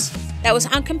phones. That was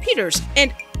on computers,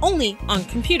 and only on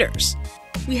computers.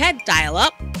 We had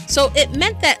dial-up, so it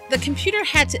meant that the computer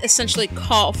had to essentially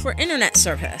call for internet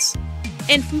service,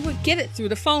 and we would get it through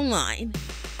the phone line.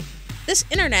 This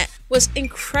internet was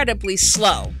incredibly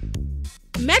slow.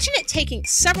 Imagine it taking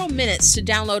several minutes to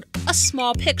download a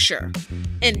small picture,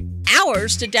 and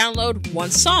hours to download one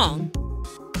song.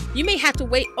 You may have to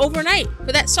wait overnight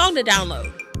for that song to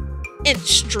download. And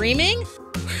streaming?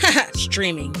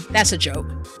 Streaming, that's a joke.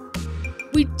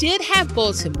 We did have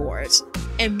bulletin boards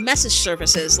and message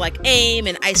services like AIM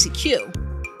and ICQ.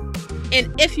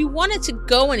 And if you wanted to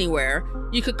go anywhere,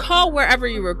 you could call wherever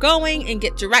you were going and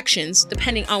get directions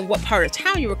depending on what part of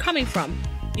town you were coming from.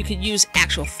 You could use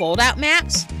actual fold-out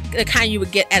maps, the kind you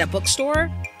would get at a bookstore,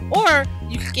 or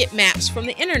you could get maps from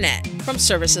the internet from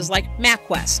services like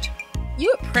MapQuest.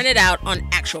 You would print it out on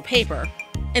actual paper,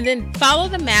 and then follow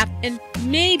the map and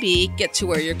maybe get to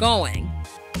where you're going.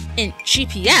 In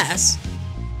GPS,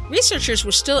 researchers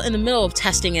were still in the middle of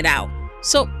testing it out,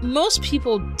 so most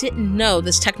people didn't know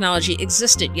this technology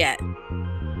existed yet.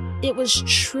 It was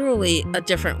truly a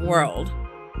different world.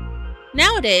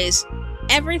 Nowadays,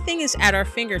 everything is at our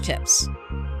fingertips.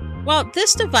 While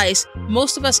this device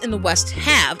most of us in the West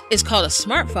have is called a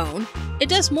smartphone, it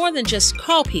does more than just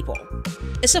call people.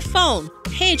 It's a phone,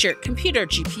 pager, computer,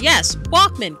 GPS,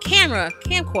 Walkman, camera,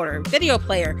 camcorder, video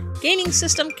player, gaming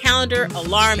system, calendar,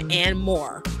 alarm, and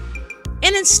more.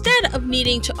 And instead of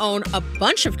needing to own a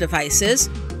bunch of devices,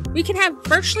 we can have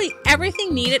virtually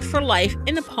everything needed for life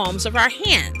in the palms of our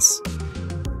hands.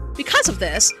 Because of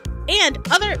this, and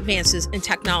other advances in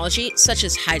technology such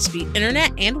as high-speed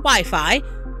internet and Wi-Fi,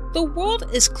 the world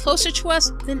is closer to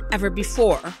us than ever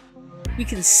before. We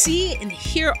can see and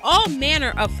hear all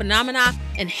manner of phenomena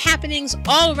and happenings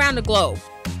all around the globe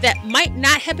that might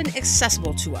not have been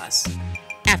accessible to us.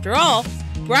 After all,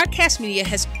 broadcast media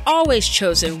has always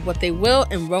chosen what they will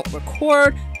and won't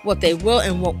record, what they will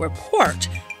and won't report,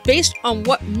 based on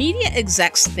what media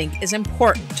execs think is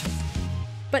important.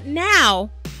 But now,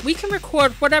 we can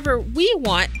record whatever we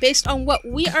want based on what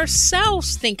we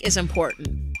ourselves think is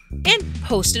important, and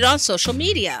post it on social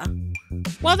media.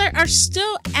 While there are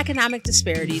still economic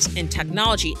disparities in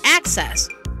technology access,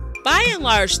 by and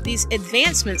large, these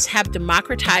advancements have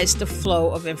democratized the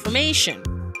flow of information.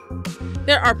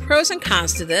 There are pros and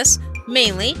cons to this.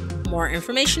 Mainly, more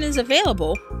information is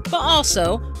available, but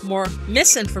also more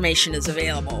misinformation is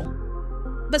available.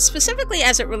 But specifically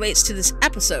as it relates to this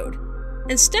episode,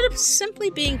 instead of simply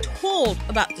being told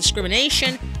about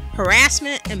discrimination,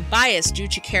 harassment, and bias due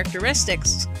to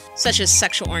characteristics such as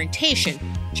sexual orientation,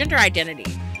 gender identity,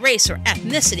 race, or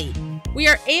ethnicity, we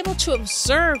are able to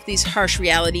observe these harsh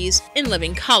realities in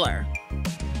living color.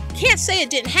 Can't say it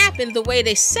didn't happen the way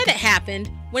they said it happened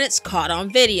when it's caught on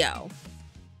video.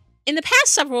 In the past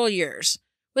several years,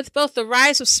 with both the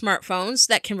rise of smartphones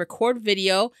that can record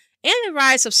video and the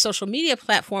rise of social media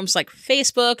platforms like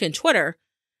Facebook and Twitter,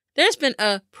 there's been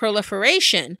a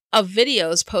proliferation of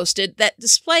videos posted that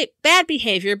display bad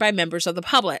behavior by members of the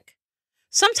public.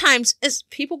 Sometimes it's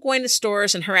people going to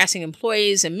stores and harassing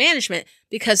employees and management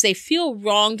because they feel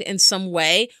wronged in some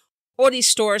way, or these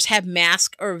stores have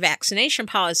mask or vaccination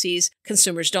policies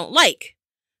consumers don't like.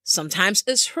 Sometimes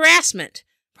it's harassment,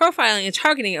 profiling and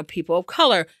targeting of people of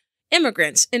color,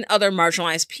 immigrants, and other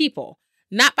marginalized people,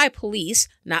 not by police,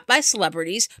 not by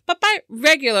celebrities, but by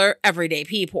regular, everyday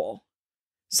people.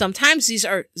 Sometimes these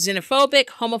are xenophobic,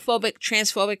 homophobic,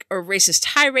 transphobic, or racist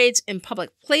tirades in public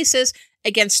places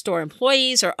against store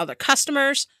employees or other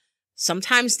customers.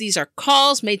 Sometimes these are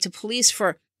calls made to police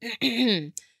for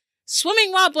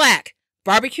swimming while black,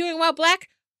 barbecuing while black,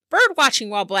 bird watching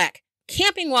while black,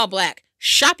 camping while black,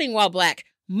 shopping while black,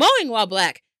 mowing while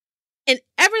black. And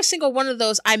every single one of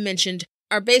those I mentioned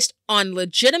are based on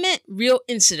legitimate, real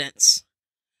incidents.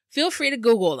 Feel free to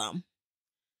Google them.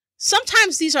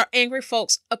 Sometimes these are angry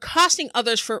folks accosting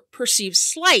others for perceived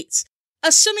slights,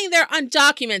 assuming they're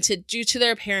undocumented due to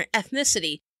their apparent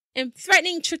ethnicity, and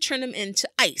threatening to turn them into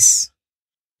ICE.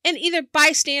 And either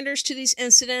bystanders to these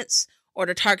incidents, or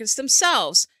the targets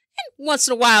themselves, and once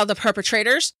in a while the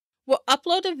perpetrators, will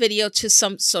upload a video to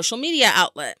some social media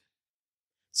outlet.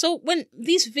 So when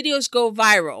these videos go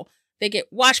viral, they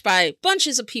get watched by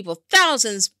bunches of people,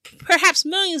 thousands, perhaps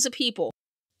millions of people,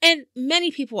 and many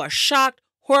people are shocked,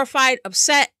 horrified,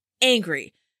 upset,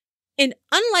 angry. And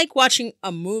unlike watching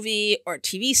a movie or a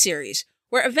TV series,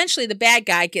 where eventually the bad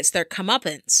guy gets their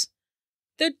comeuppance,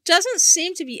 there doesn't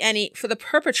seem to be any for the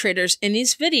perpetrators in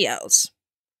these videos.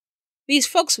 These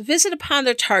folks visit upon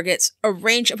their targets a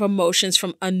range of emotions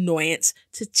from annoyance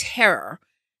to terror,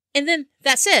 and then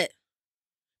that's it.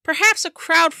 Perhaps a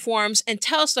crowd forms and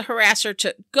tells the harasser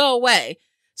to go away.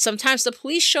 Sometimes the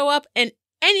police show up and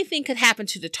anything could happen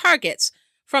to the targets,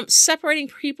 from separating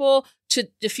people to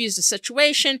defuse the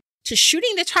situation to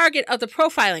shooting the target of the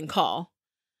profiling call.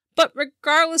 But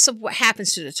regardless of what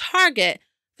happens to the target,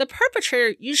 the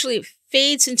perpetrator usually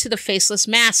fades into the faceless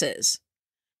masses.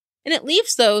 And it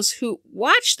leaves those who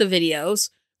watch the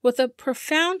videos with a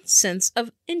profound sense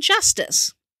of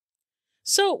injustice.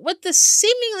 So with this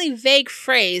seemingly vague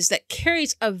phrase that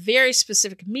carries a very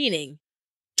specific meaning,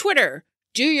 Twitter,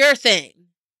 do your thing,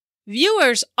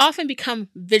 viewers often become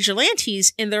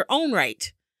vigilantes in their own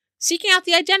right, seeking out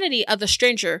the identity of the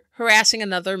stranger harassing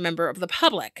another member of the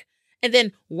public. And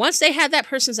then once they have that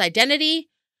person's identity,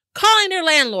 calling their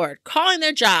landlord, calling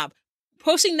their job,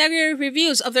 posting negative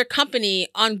reviews of their company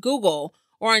on Google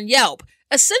or on Yelp,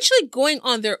 essentially going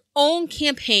on their own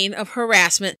campaign of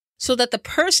harassment so that the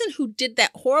person who did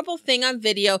that horrible thing on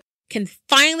video can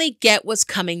finally get what's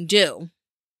coming due.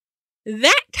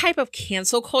 That type of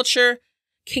cancel culture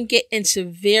can get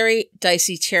into very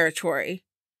dicey territory.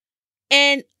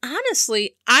 And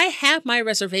honestly, I have my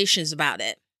reservations about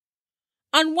it.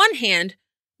 On one hand,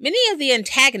 many of the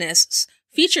antagonists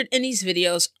featured in these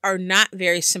videos are not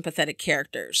very sympathetic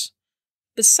characters.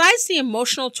 Besides the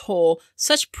emotional toll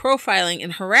such profiling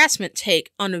and harassment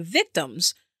take on the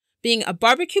victims, being a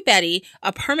barbecue Betty,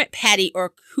 a permit Patty,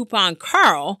 or coupon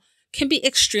Carl can be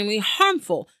extremely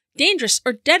harmful, dangerous,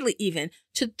 or deadly even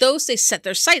to those they set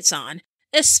their sights on,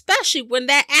 especially when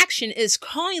that action is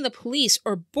calling the police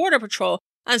or border patrol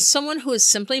on someone who is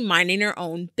simply minding their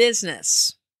own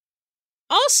business.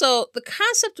 Also, the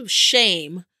concept of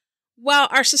shame, while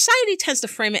our society tends to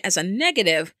frame it as a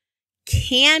negative,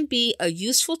 can be a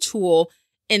useful tool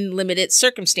in limited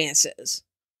circumstances.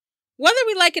 Whether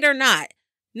we like it or not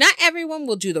everyone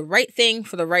will do the right thing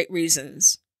for the right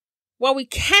reasons. While we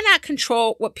cannot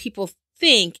control what people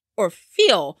think or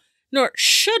feel, nor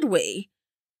should we,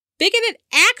 bigoted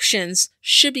actions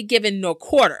should be given no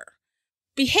quarter.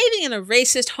 Behaving in a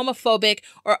racist, homophobic,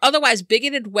 or otherwise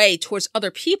bigoted way towards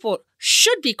other people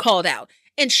should be called out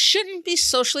and shouldn't be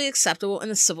socially acceptable in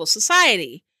a civil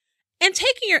society. And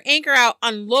taking your anger out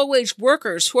on low-wage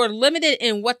workers who are limited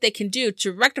in what they can do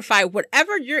to rectify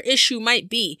whatever your issue might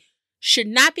be should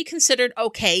not be considered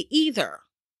okay either.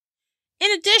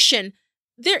 In addition,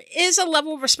 there is a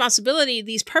level of responsibility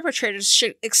these perpetrators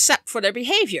should accept for their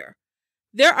behavior.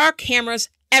 There are cameras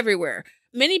everywhere.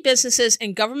 Many businesses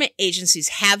and government agencies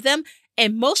have them,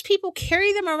 and most people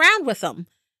carry them around with them.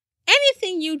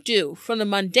 Anything you do, from the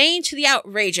mundane to the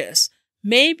outrageous,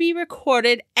 may be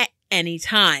recorded at any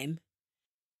time.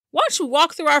 Once we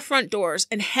walk through our front doors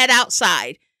and head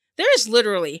outside, there is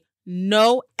literally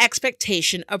no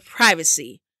expectation of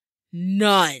privacy.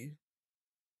 None.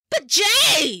 But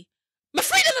Jaye! My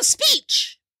freedom of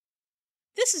speech!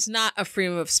 This is not a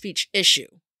freedom of speech issue.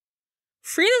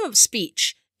 Freedom of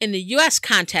speech, in the U.S.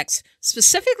 context,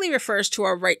 specifically refers to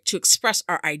our right to express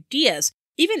our ideas,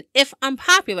 even if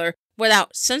unpopular,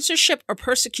 without censorship or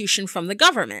persecution from the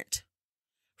government.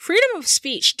 Freedom of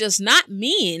speech does not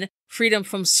mean freedom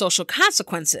from social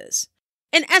consequences.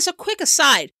 And as a quick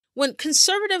aside, when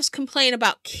conservatives complain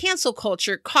about cancel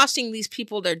culture costing these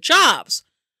people their jobs,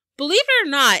 believe it or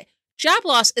not, job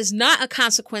loss is not a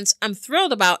consequence I'm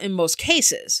thrilled about in most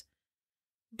cases.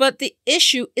 But the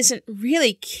issue isn't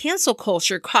really cancel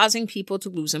culture causing people to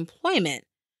lose employment.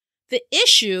 The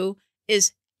issue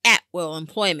is at-will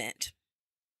employment.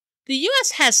 The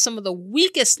U.S. has some of the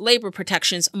weakest labor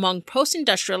protections among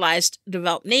post-industrialized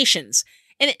developed nations,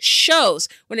 and it shows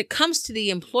when it comes to the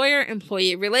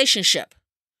employer-employee relationship.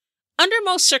 Under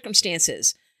most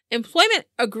circumstances, employment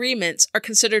agreements are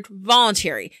considered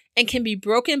voluntary and can be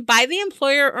broken by the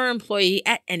employer or employee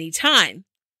at any time.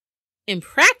 In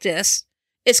practice,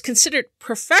 it's considered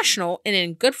professional and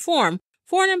in good form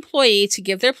for an employee to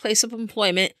give their place of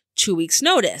employment 2 weeks'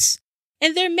 notice,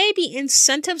 and there may be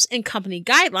incentives and company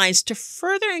guidelines to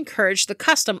further encourage the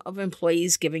custom of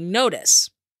employees giving notice.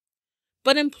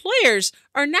 But employers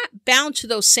are not bound to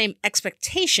those same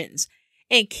expectations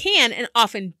and can and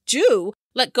often do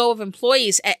let go of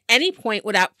employees at any point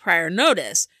without prior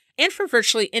notice and for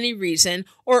virtually any reason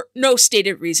or no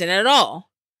stated reason at all.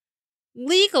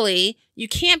 Legally, you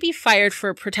can't be fired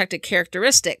for protected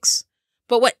characteristics,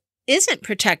 but what isn't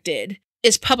protected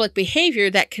is public behavior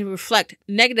that can reflect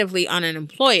negatively on an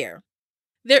employer.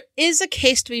 There is a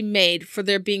case to be made for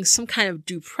there being some kind of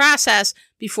due process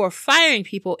before firing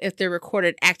people if they're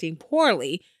recorded acting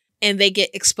poorly and they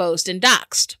get exposed and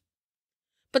doxxed.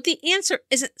 But the answer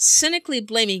isn't cynically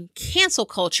blaming cancel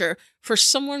culture for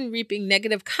someone reaping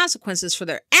negative consequences for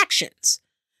their actions.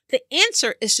 The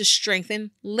answer is to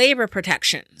strengthen labor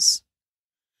protections.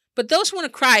 But those who want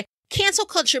to cry, cancel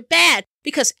culture bad,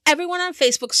 because everyone on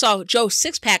Facebook saw Joe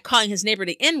Sixpack calling his neighbor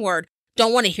the N-word,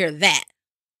 don't want to hear that.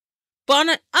 But on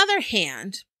the other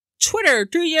hand, Twitter,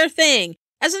 do your thing,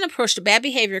 as an approach to bad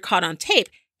behavior caught on tape,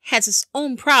 has its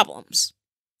own problems.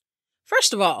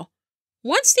 First of all,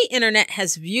 once the internet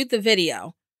has viewed the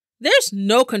video, there's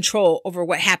no control over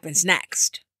what happens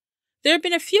next. There have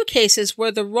been a few cases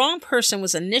where the wrong person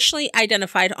was initially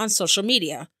identified on social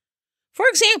media. For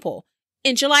example,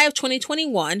 in July of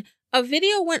 2021, a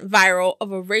video went viral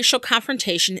of a racial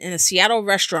confrontation in a Seattle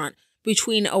restaurant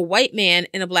between a white man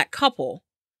and a black couple.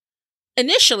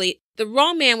 Initially, the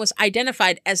wrong man was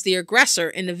identified as the aggressor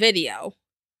in the video.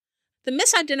 The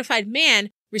misidentified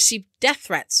man received death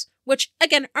threats, which,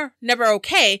 again, are never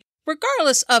okay,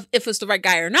 regardless of if it's the right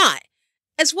guy or not,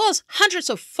 as well as hundreds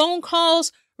of phone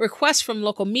calls, requests from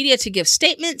local media to give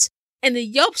statements, and the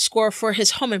Yelp score for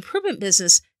his home improvement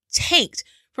business tanked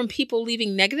from people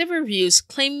leaving negative reviews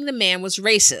claiming the man was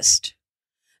racist.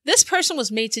 This person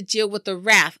was made to deal with the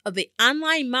wrath of the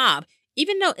online mob,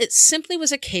 even though it simply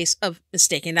was a case of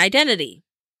mistaken identity.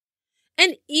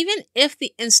 And even if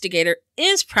the instigator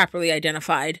is properly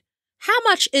identified, how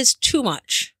much is too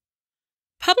much?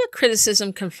 Public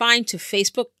criticism confined to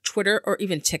Facebook, Twitter, or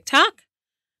even TikTok?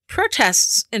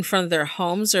 Protests in front of their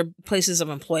homes or places of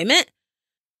employment?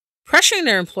 Pressuring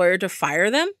their employer to fire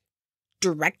them?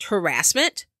 Direct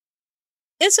harassment?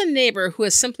 Is a neighbor who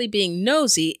is simply being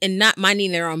nosy and not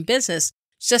minding their own business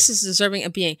just as deserving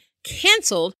of being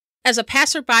canceled as a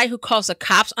passerby who calls the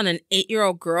cops on an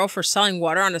 8-year-old girl for selling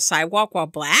water on the sidewalk while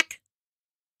black?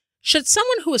 Should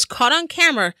someone who was caught on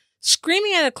camera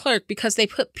screaming at a clerk because they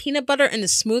put peanut butter in the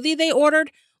smoothie they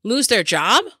ordered lose their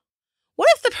job? What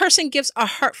if the person gives a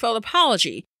heartfelt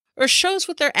apology or shows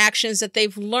with their actions that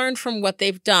they've learned from what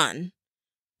they've done?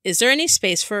 Is there any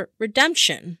space for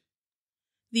redemption?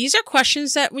 These are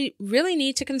questions that we really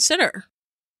need to consider.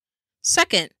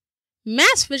 Second,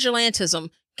 mass vigilantism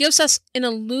gives us an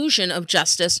illusion of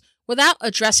justice without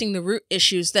addressing the root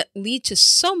issues that lead to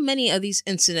so many of these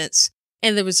incidents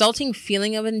and the resulting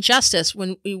feeling of injustice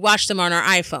when we watch them on our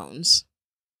iPhones.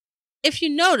 If you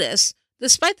notice,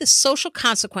 despite the social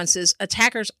consequences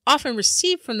attackers often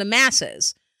receive from the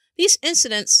masses, these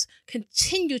incidents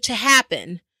continue to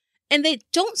happen, and they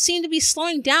don't seem to be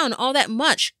slowing down all that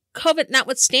much, COVID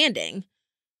notwithstanding.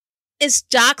 Is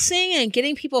doxing and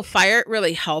getting people fired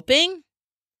really helping?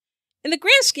 In the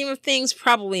grand scheme of things,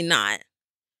 probably not.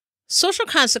 Social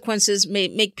consequences may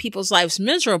make people's lives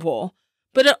miserable,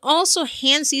 but it also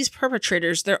hands these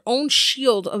perpetrators their own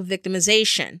shield of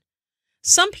victimization.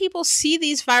 Some people see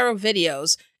these viral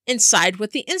videos and side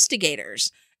with the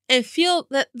instigators and feel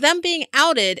that them being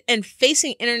outed and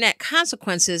facing internet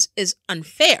consequences is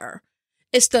unfair.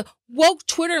 It's the woke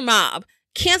Twitter mob,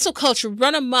 cancel culture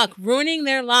run amok, ruining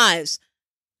their lives,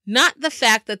 not the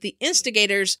fact that the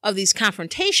instigators of these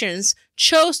confrontations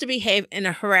chose to behave in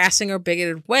a harassing or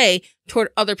bigoted way toward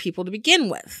other people to begin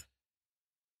with.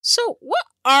 So, what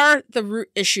are the root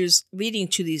issues leading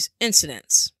to these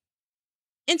incidents?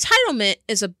 Entitlement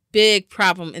is a big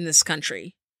problem in this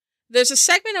country. There's a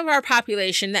segment of our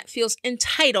population that feels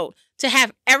entitled to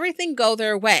have everything go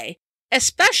their way,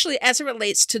 especially as it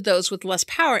relates to those with less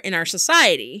power in our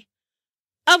society.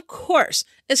 Of course,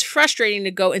 it's frustrating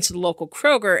to go into the local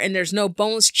Kroger and there's no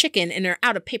boneless chicken and they're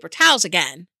out of paper towels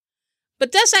again.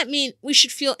 But does that mean we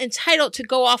should feel entitled to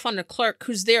go off on the clerk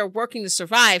who's there working to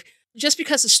survive just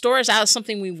because the store is out of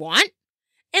something we want?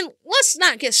 And let's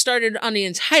not get started on the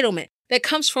entitlement that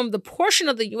comes from the portion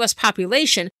of the U.S.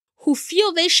 population who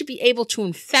feel they should be able to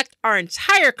infect our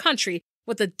entire country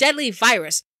with a deadly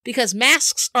virus because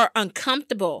masks are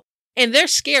uncomfortable and they're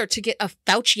scared to get a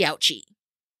Fauci ouchie.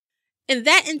 And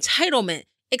that entitlement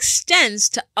extends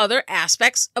to other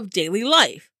aspects of daily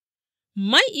life.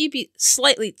 Might you be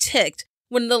slightly ticked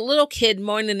when the little kid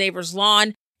mowing the neighbor's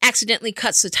lawn accidentally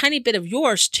cuts a tiny bit of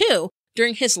yours too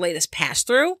during his latest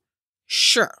pass-through?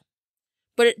 Sure.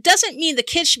 But it doesn't mean the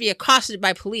kid should be accosted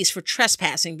by police for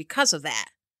trespassing because of that.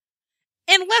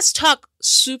 And let's talk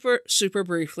super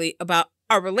briefly about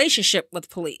our relationship with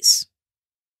police.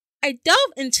 I delve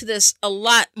into this a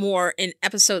lot more in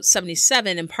episode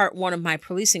 77 in part 1 of my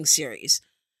policing series.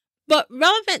 But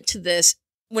relevant to this,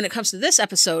 when it comes to this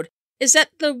episode, is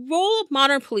that the role of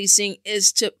modern policing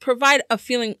is to provide a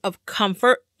feeling of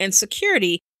comfort and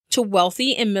security to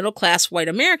wealthy and middle-class white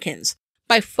Americans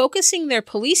by focusing their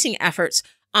policing efforts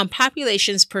on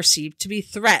populations perceived to be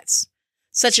threats,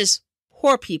 such as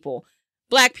poor people,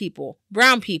 Black people,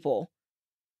 brown people.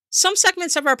 Some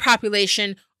segments of our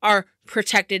population are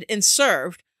protected and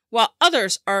served, while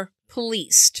others are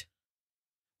policed.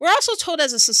 We're also told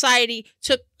as a society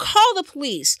to call the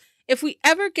police if we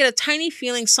ever get a tiny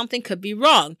feeling something could be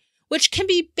wrong, which can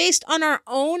be based on our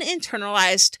own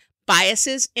internalized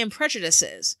biases and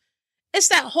prejudices. It's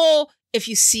that whole, if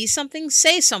you see something,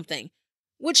 say something,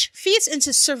 which feeds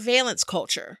into surveillance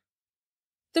culture.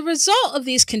 The result of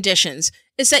these conditions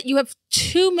is that you have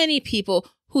too many people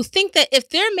who think that if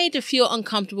they're made to feel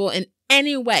uncomfortable in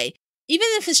any way, even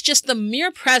if it's just the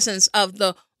mere presence of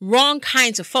the wrong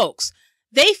kinds of folks,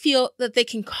 they feel that they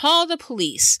can call the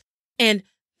police and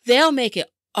they'll make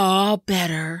it all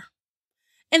better.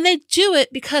 And they do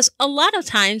it because a lot of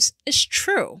times it's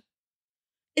true.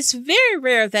 It's very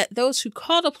rare that those who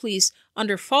call the police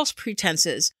under false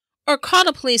pretenses or call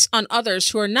the police on others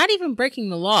who are not even breaking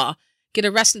the law get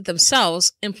arrested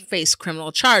themselves and face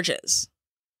criminal charges.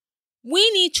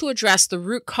 We need to address the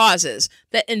root causes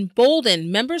that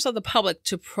embolden members of the public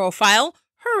to profile,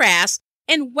 harass,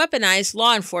 and weaponize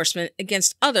law enforcement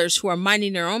against others who are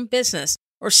minding their own business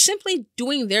or simply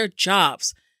doing their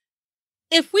jobs.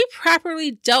 If we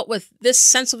properly dealt with this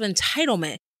sense of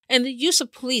entitlement and the use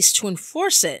of police to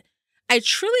enforce it, I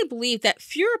truly believe that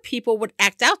fewer people would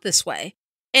act out this way,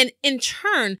 and in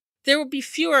turn, there would be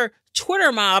fewer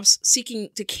Twitter mobs seeking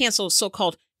to cancel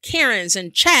so-called Karens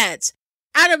and Chads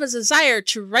out of a desire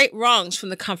to right wrongs from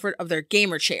the comfort of their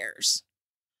gamer chairs.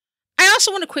 I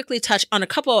also want to quickly touch on a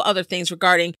couple of other things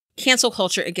regarding cancel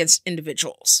culture against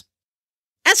individuals.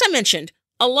 As I mentioned,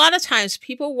 a lot of times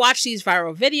people watch these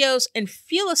viral videos and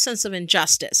feel a sense of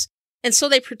injustice, and so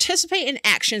they participate in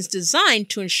actions designed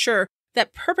to ensure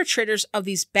that perpetrators of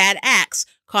these bad acts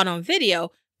caught on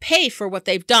video pay for what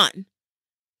they've done.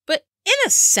 But in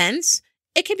a sense,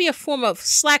 it can be a form of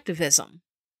slacktivism.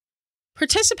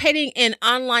 Participating in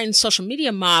online social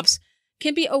media mobs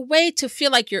can be a way to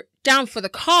feel like you're down for the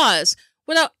cause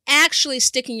without actually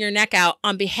sticking your neck out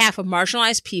on behalf of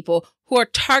marginalized people who are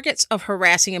targets of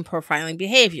harassing and profiling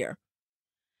behavior.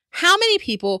 How many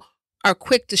people are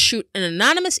quick to shoot an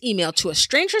anonymous email to a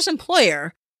stranger's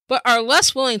employer, but are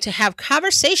less willing to have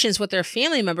conversations with their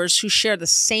family members who share the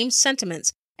same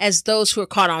sentiments as those who are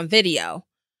caught on video?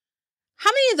 How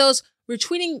many of those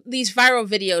retweeting these viral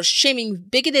videos shaming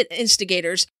bigoted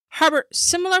instigators harbor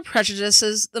similar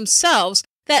prejudices themselves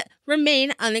that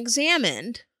remain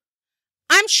unexamined?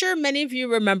 I'm sure many of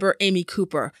you remember Amy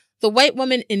Cooper, the white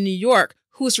woman in New York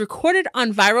who was recorded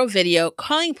on viral video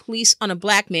calling police on a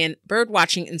black man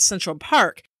birdwatching in Central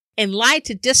Park and lied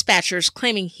to dispatchers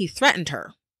claiming he threatened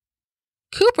her.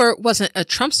 Cooper wasn't a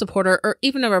Trump supporter or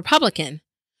even a Republican.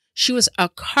 She was a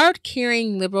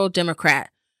card-carrying liberal Democrat,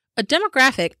 a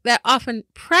demographic that often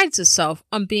prides itself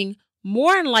on being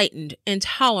more enlightened and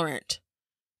tolerant.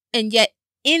 And yet,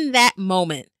 in that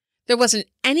moment, there wasn't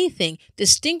anything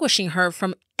distinguishing her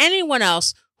from anyone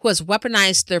else who has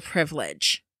weaponized their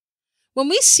privilege. When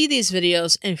we see these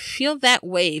videos and feel that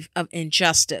wave of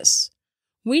injustice,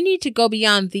 we need to go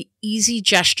beyond the easy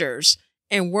gestures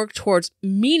and work towards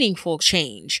meaningful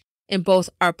change in both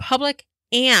our public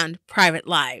and private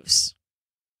lives.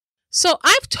 So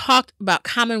I've talked about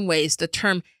common ways the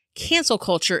term cancel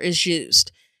culture is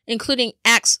used, including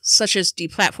acts such as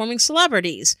deplatforming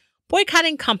celebrities,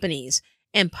 boycotting companies,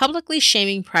 and publicly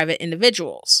shaming private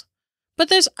individuals. But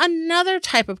there's another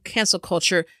type of cancel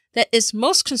culture that is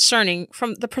most concerning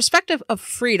from the perspective of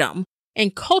freedom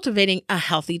and cultivating a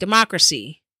healthy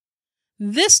democracy.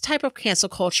 This type of cancel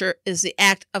culture is the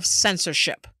act of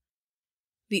censorship,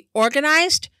 the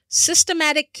organized,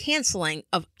 systematic canceling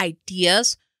of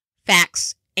ideas,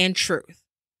 facts, and truth.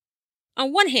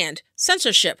 On one hand,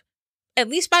 censorship, at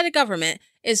least by the government,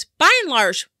 is by and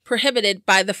large prohibited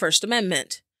by the First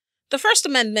Amendment. The First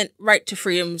Amendment right to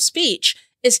freedom of speech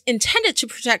is intended to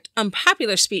protect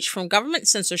unpopular speech from government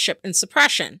censorship and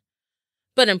suppression.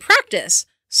 But in practice,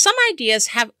 some ideas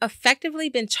have effectively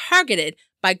been targeted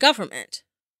by government.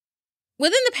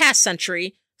 Within the past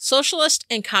century, socialist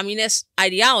and communist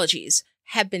ideologies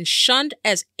have been shunned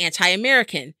as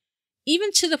anti-American,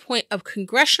 even to the point of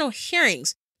congressional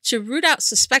hearings to root out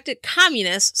suspected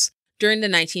communists during the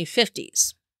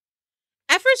 1950s.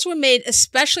 Efforts were made,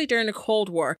 especially during the Cold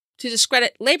War, to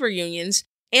discredit labor unions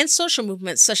and social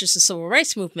movements such as the Civil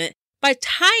Rights Movement by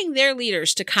tying their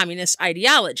leaders to communist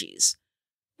ideologies.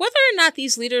 Whether or not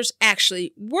these leaders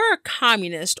actually were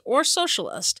communist or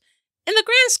socialist, in the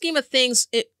grand scheme of things,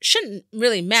 it shouldn't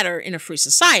really matter in a free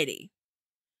society.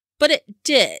 But it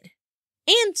did,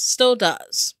 and still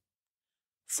does.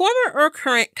 Former or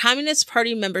current Communist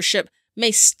Party membership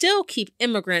may still keep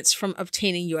immigrants from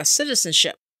obtaining U.S.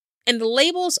 citizenship, and the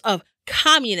labels of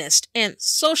communist and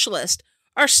socialist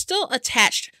are still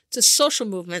attached to social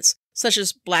movements such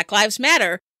as Black Lives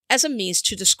Matter as a means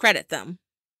to discredit them.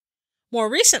 More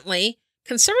recently,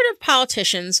 conservative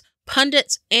politicians,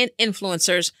 pundits, and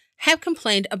influencers have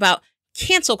complained about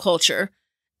cancel culture,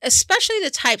 especially the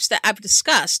types that I've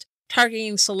discussed,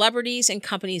 targeting celebrities and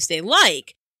companies they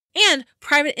like, and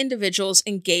private individuals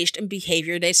engaged in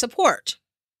behavior they support.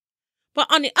 But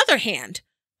on the other hand,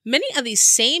 many of these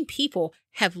same people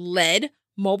have led,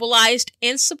 mobilized,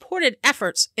 and supported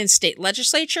efforts in state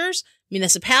legislatures,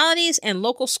 municipalities, and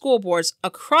local school boards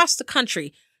across the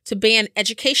country to ban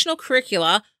educational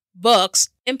curricula, books,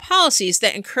 and policies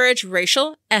that encourage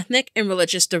racial, ethnic, and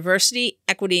religious diversity,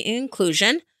 equity, and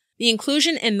inclusion, the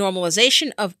inclusion and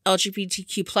normalization of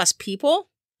LGBTQ+ people,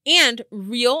 and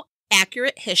real,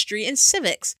 accurate history and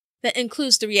civics that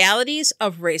includes the realities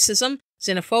of racism,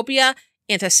 xenophobia,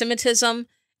 anti-Semitism,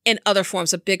 and other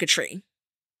forms of bigotry.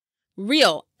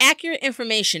 real, accurate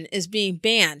information is being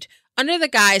banned under the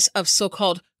guise of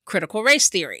so-called critical race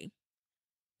theory.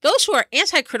 Those who are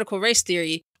anti-critical race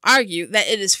theory argue that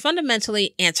it is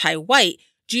fundamentally anti-white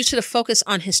due to the focus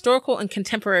on historical and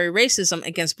contemporary racism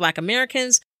against Black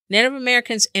Americans, Native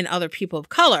Americans, and other people of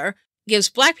color, gives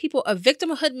Black people a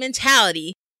victimhood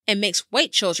mentality, and makes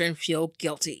white children feel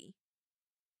guilty.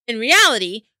 In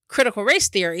reality, critical race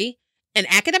theory, an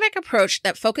academic approach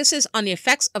that focuses on the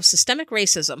effects of systemic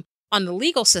racism on the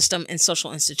legal system and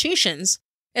social institutions,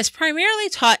 is primarily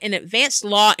taught in advanced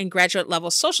law and graduate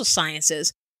level social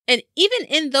sciences, and even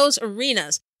in those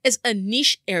arenas is a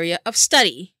niche area of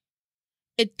study.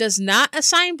 It does not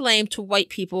assign blame to white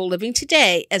people living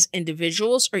today as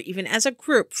individuals or even as a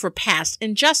group for past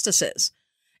injustices.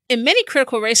 And many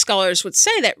critical race scholars would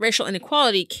say that racial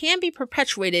inequality can be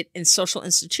perpetuated in social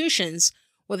institutions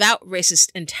without racist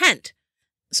intent.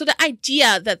 So the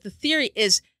idea that the theory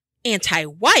is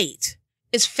anti-white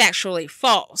is factually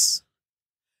false.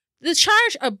 The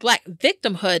charge of Black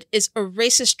victimhood is a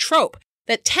racist trope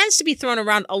that tends to be thrown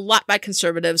around a lot by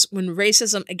conservatives when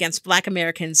racism against Black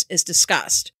Americans is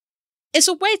discussed. It's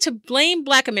a way to blame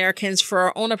Black Americans for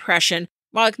our own oppression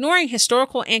while ignoring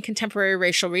historical and contemporary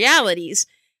racial realities,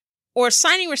 or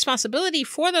assigning responsibility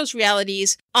for those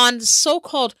realities on the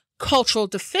so-called cultural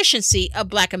deficiency of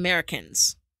Black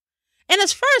Americans. And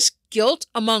as far as guilt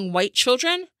among white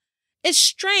children, it's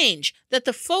strange that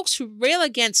the folks who rail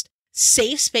against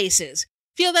safe spaces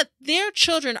feel that their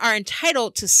children are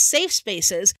entitled to safe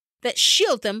spaces that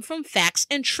shield them from facts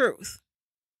and truth.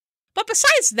 But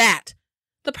besides that,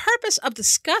 the purpose of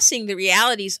discussing the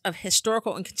realities of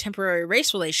historical and contemporary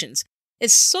race relations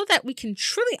is so that we can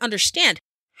truly understand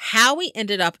how we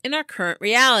ended up in our current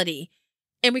reality,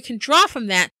 and we can draw from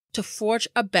that to forge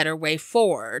a better way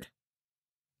forward.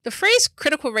 The phrase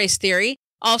critical race theory,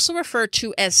 also referred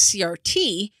to as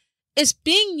CRT, is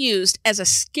being used as a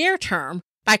scare term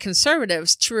by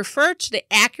conservatives to refer to the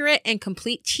accurate and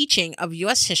complete teaching of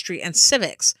U.S. history and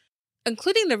civics,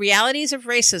 including the realities of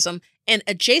racism and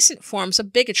adjacent forms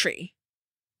of bigotry.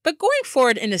 But going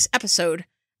forward in this episode,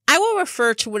 I will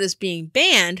refer to what is being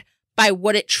banned by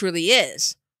what it truly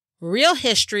is: real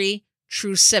history,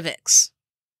 true civics.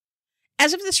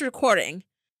 As of this recording,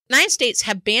 9 states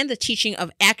have banned the teaching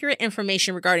of accurate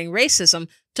information regarding racism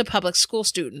to public school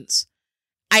students: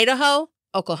 Idaho,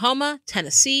 Oklahoma,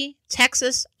 Tennessee,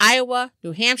 Texas, Iowa,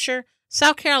 New Hampshire,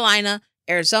 South Carolina,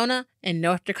 Arizona, and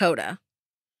North Dakota.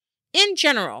 In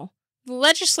general, the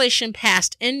legislation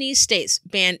passed in these states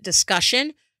banned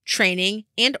discussion, training,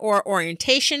 and/or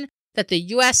orientation that the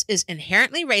U.S. is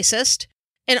inherently racist,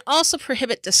 and also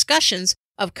prohibit discussions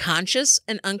of conscious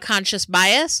and unconscious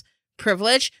bias,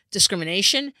 privilege,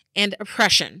 discrimination, and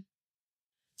oppression.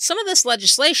 Some of this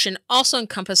legislation also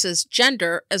encompasses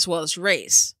gender as well as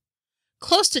race.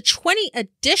 Close to 20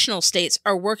 additional states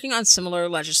are working on similar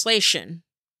legislation.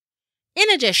 In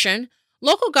addition,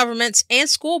 local governments and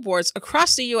school boards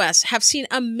across the U.S. have seen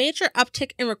a major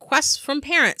uptick in requests from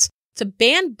parents to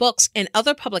ban books and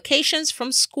other publications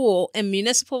from school and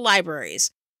municipal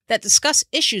libraries that discuss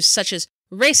issues such as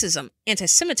racism,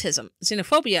 anti-Semitism,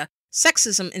 xenophobia,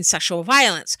 sexism and sexual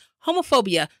violence,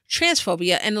 homophobia,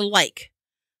 transphobia, and the like.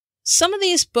 Some of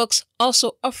these books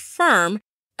also affirm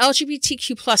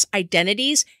LGBTQ+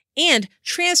 identities and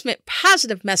transmit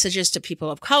positive messages to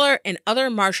people of color and other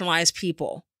marginalized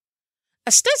people.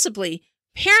 Ostensibly,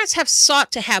 parents have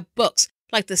sought to have books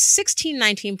like the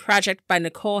 1619 Project by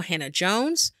Nicole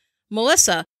Hannah-Jones,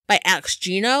 Melissa by Alex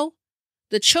Gino,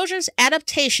 the children's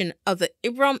adaptation of the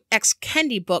Ibram X.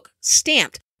 Kendi book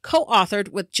Stamped, co-authored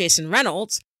with Jason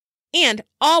Reynolds, and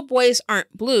All Boys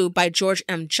Aren't Blue by George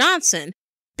M. Johnson,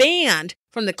 banned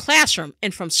from the classroom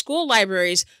and from school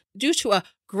libraries due to a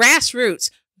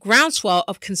grassroots groundswell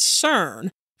of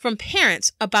concern from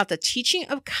parents about the teaching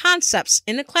of concepts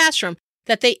in the classroom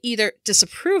that they either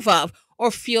disapprove of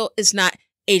or feel is not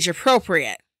age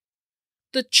appropriate.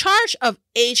 The charge of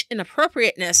age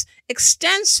inappropriateness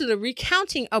extends to the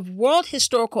recounting of world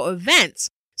historical events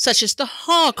such as the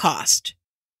Holocaust.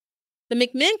 The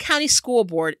McMinn County School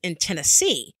Board in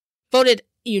Tennessee voted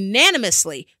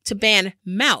unanimously to ban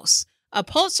Mouse, a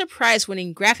Pulitzer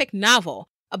Prize-winning graphic novel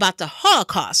about the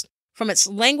Holocaust, from its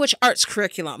language arts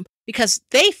curriculum because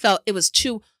they felt it was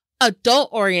too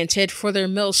adult-oriented for their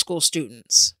middle school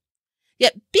students.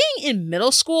 Yet being in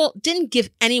middle school didn't give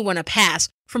anyone a pass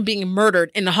from being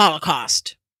murdered in the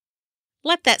Holocaust.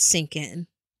 Let that sink in.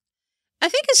 I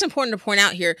think it's important to point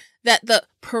out here that the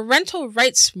parental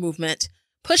rights movement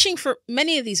pushing for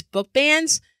many of these book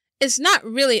bans is not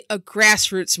really a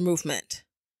grassroots movement.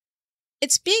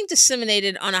 It's being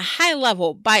disseminated on a high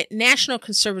level by national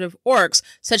conservative orgs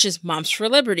such as Moms for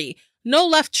Liberty, No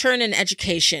Left Turn in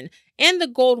Education, and the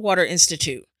Goldwater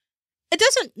Institute. It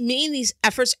doesn't mean these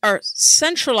efforts are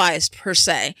centralized per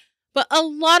se, but a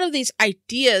lot of these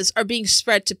ideas are being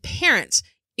spread to parents,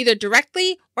 either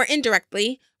directly or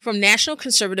indirectly, from national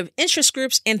conservative interest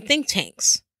groups and think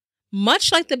tanks.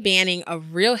 Much like the banning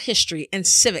of real history and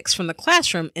civics from the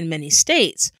classroom in many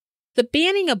states, the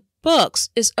banning of books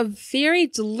is a very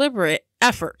deliberate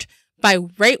effort by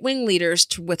right-wing leaders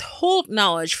to withhold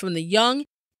knowledge from the young,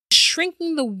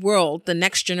 shrinking the world the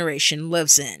next generation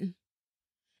lives in.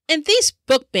 And these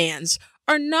book bans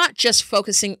are not just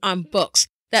focusing on books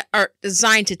that are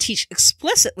designed to teach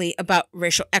explicitly about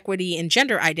racial equity and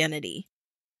gender identity.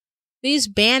 These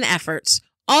ban efforts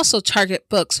also target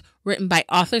books written by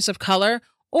authors of color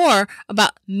or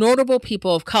about notable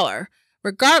people of color,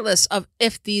 regardless of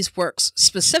if these works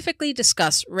specifically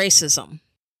discuss racism.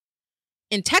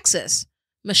 In Texas,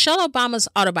 Michelle Obama's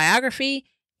autobiography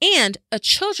and a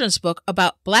children's book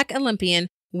about Black Olympian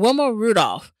Wilma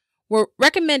Rudolph were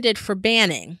recommended for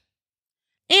banning.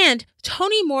 And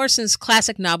Toni Morrison's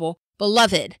classic novel,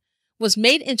 Beloved, was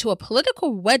made into a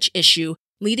political wedge issue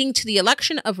leading to the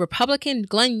election of Republican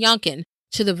Glenn Youngkin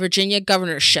to the Virginia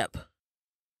governorship.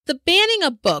 The banning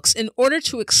of books in order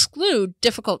to exclude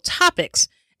difficult topics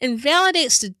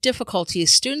invalidates the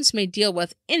difficulties students may deal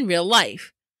with in real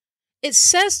life. It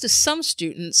says to some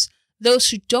students, those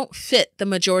who don't fit the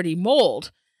majority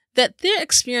mold, that their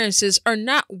experiences are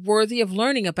not worthy of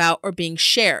learning about or being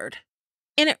shared.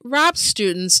 And it robs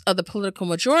students of the political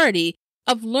majority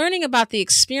of learning about the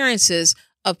experiences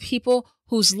of people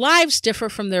whose lives differ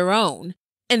from their own,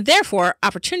 and therefore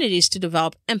opportunities to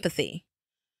develop empathy.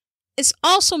 It's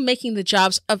also making the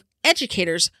jobs of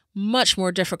educators much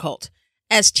more difficult,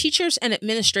 as teachers and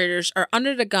administrators are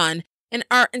under the gun and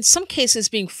are in some cases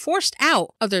being forced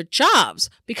out of their jobs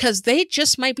because they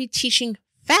just might be teaching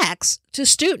facts to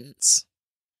students.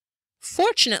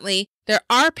 Fortunately, there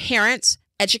are parents,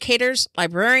 educators,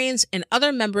 librarians, and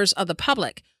other members of the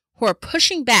public who are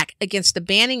pushing back against the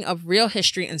banning of real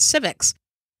history and civics,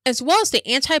 as well as the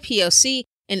anti-POC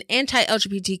and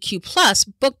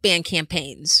anti-LGBTQ+ book ban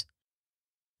campaigns.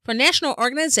 For national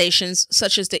organizations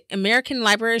such as the American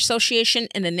Library Association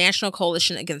and the National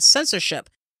Coalition Against Censorship,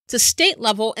 to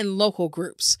state-level and local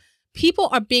groups, people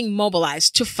are being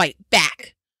mobilized to fight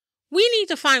back. We need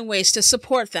to find ways to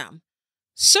support them.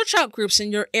 Search out groups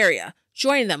in your area,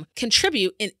 join them,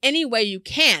 contribute in any way you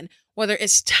can, whether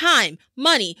it's time,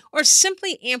 money, or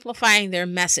simply amplifying their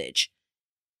message.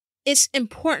 It's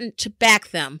important to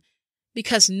back them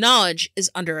because knowledge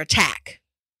is under attack.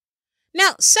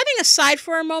 Now, setting aside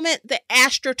for a moment the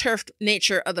astroturfed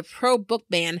nature of the pro-book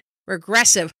ban,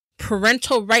 regressive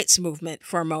parental rights movement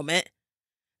for a moment,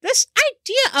 this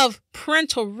idea of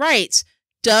parental rights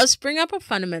does bring up a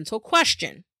fundamental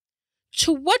question.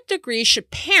 To what degree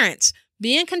should parents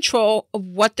be in control of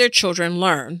what their children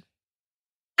learn?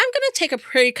 I'm going to take a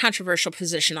pretty controversial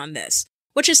position on this,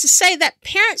 which is to say that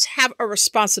parents have a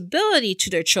responsibility to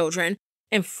their children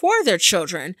and for their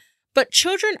children, but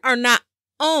children are not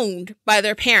owned by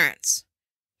their parents.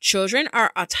 Children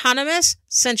are autonomous,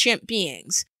 sentient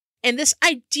beings, and this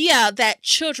idea that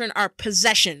children are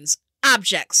possessions,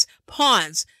 objects,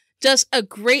 pawns, does a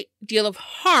great deal of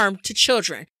harm to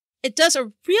children. It does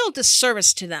a real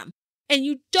disservice to them. And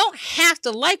you don't have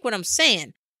to like what I'm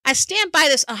saying. I stand by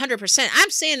this 100%. I'm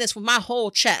saying this with my whole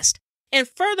chest. And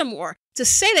furthermore, to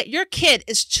say that your kid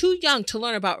is too young to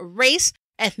learn about race,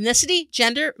 ethnicity,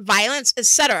 gender, violence,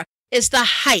 etc. is the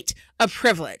height of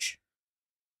privilege.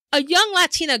 A young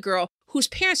Latina girl whose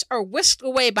parents are whisked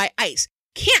away by ICE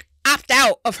can't opt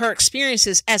out of her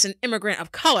experiences as an immigrant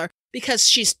of color because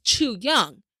she's too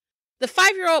young. The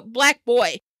 5-year-old black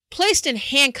boy placed in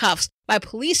handcuffs by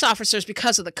police officers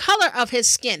because of the color of his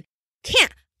skin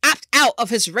can't opt out of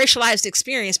his racialized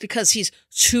experience because he's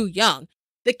too young.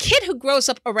 The kid who grows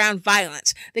up around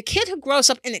violence, the kid who grows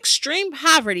up in extreme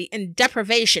poverty and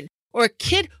deprivation, or a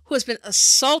kid who has been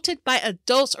assaulted by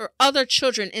adults or other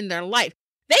children in their life,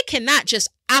 they cannot just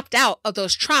opt out of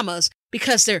those traumas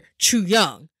because they're too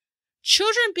young.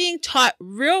 Children being taught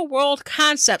real-world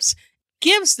concepts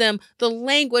gives them the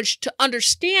language to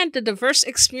understand the diverse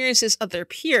experiences of their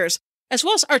peers, as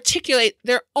well as articulate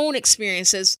their own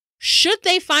experiences should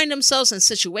they find themselves in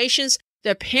situations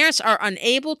their parents are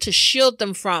unable to shield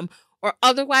them from or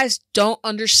otherwise don't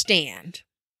understand.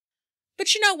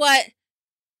 But you know what?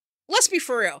 Let's be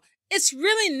for real. It's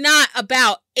really not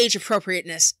about age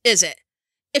appropriateness, is it?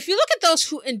 If you look at those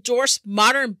who endorse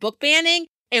modern book banning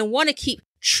and want to keep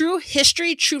true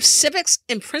history, true civics,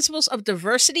 and principles of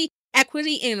diversity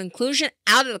equity and inclusion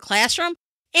out of the classroom,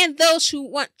 and those who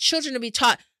want children to be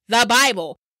taught the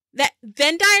Bible. That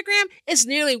Venn diagram is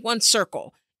nearly one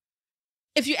circle.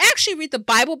 If you actually read the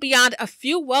Bible beyond a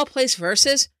few well-placed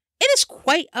verses, it is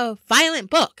quite a violent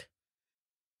book.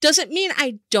 Does it mean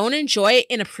I don't enjoy it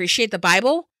and appreciate the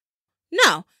Bible?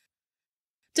 No.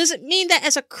 Does it mean that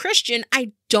as a Christian,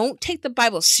 I don't take the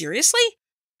Bible seriously?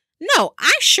 No,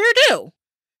 I sure do.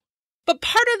 But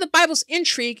part of the Bible's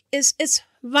intrigue is its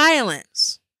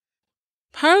violence.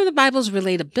 Part of the Bible's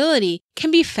relatability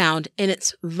can be found in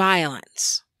its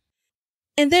violence.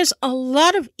 And there's a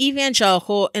lot of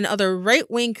evangelical and other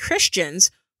right-wing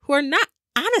Christians who are not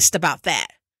honest about that.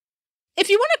 If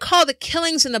you want to call the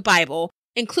killings in the Bible,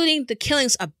 including the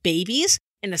killings of babies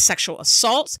and the sexual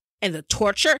assaults and the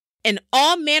torture and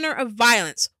all manner of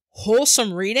violence,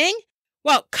 wholesome reading,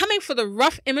 well, coming for the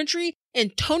rough imagery in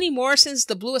Toni Morrison's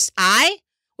The Bluest Eye,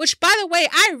 which, by the way,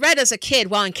 I read as a kid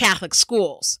while in Catholic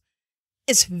schools,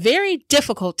 it's very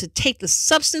difficult to take the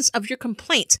substance of your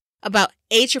complaints about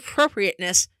age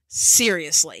appropriateness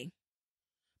seriously.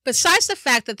 Besides the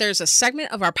fact that there's a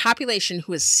segment of our population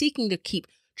who is seeking to keep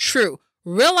true,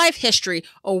 real-life history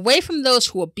away from those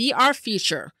who will be our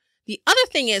future, the other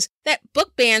thing is that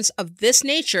book bans of this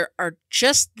nature are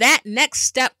just that next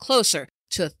step closer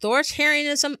to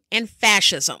authoritarianism and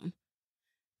fascism.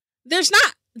 There's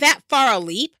not that far a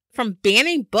leap from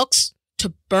banning books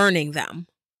to burning them.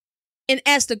 And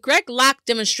as the Greg Locke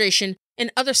demonstration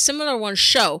and other similar ones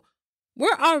show,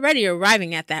 we're already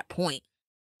arriving at that point.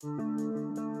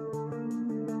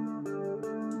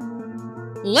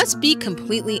 Let's be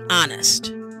completely honest.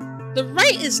 The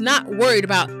right is not worried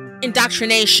about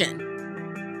indoctrination.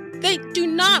 They do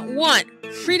not want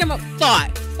freedom of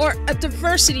thought or a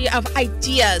diversity of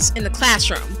ideas in the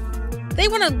classroom. They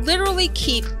want to literally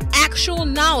keep actual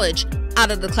knowledge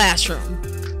out of the classroom.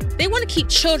 They want to keep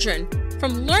children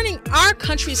from learning our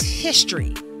country's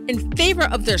history in favor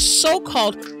of their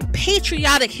so-called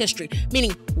patriotic history, meaning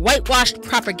whitewashed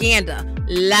propaganda,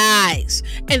 lies.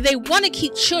 And they want to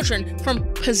keep children from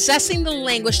possessing the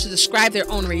language to describe their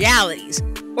own realities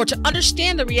or to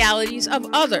understand the realities of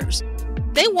others.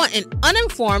 They want an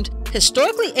uninformed,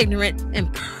 historically ignorant,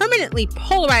 and permanently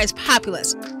polarized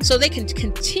populace so they can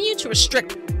continue to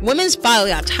restrict women's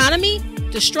bodily autonomy,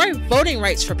 destroy voting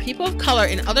rights for people of color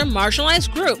and other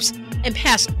marginalized groups, and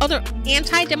pass other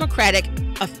anti-democratic,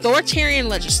 authoritarian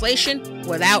legislation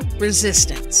without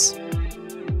resistance.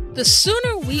 The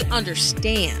sooner we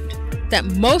understand that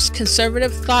most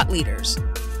conservative thought leaders,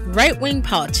 right-wing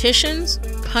politicians,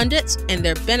 pundits, and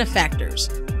their benefactors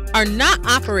are not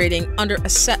operating under a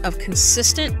set of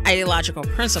consistent ideological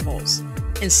principles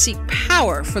and seek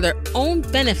power for their own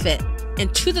benefit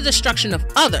and to the destruction of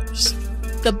others,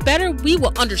 the better we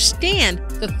will understand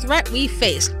the threat we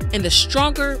face and the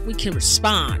stronger we can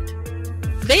respond.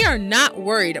 They are not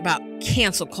worried about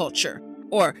cancel culture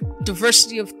or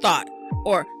diversity of thought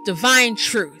or divine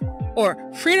truth or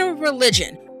freedom of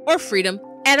religion or freedom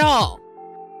at all.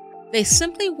 They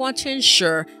simply want to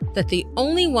ensure that the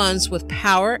only ones with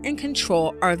power and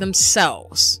control are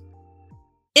themselves.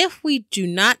 If we do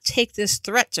not take this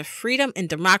threat to freedom and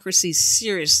democracy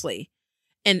seriously,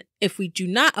 and if we do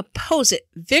not oppose it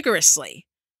vigorously,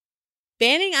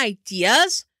 banning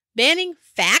ideas, banning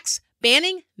facts,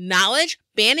 banning knowledge,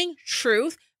 banning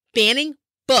truth, banning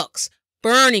books,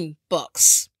 burning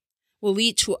books, will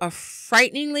lead to a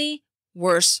frighteningly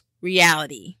worse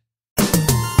reality.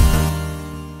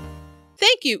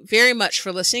 Thank you very much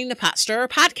for listening to Pot Stirrer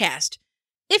Podcast.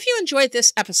 If you enjoyed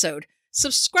this episode,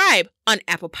 subscribe on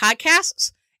Apple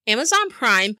Podcasts, Amazon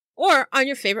Prime, or on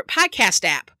your favorite podcast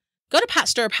app. Go to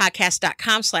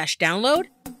potstirrerpodcast.com/download,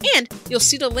 and you'll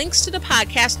see the links to the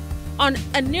podcast on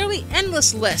a nearly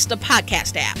endless list of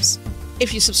podcast apps.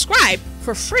 If you subscribe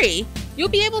for free, you'll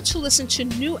be able to listen to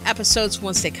new episodes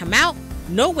once they come out.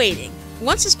 No waiting.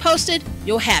 Once it's posted,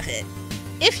 you'll have it.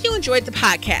 If you enjoyed the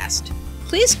podcast,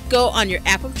 please go on your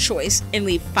app of choice and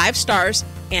leave 5 stars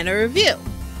and a review.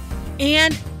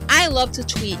 And I love to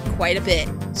tweet quite a bit,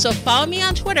 so follow me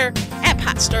on Twitter at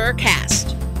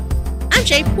PotStirrerCast. I'm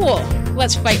Jaye Poole.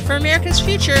 Let's fight for America's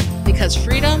future because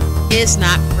freedom is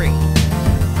not free.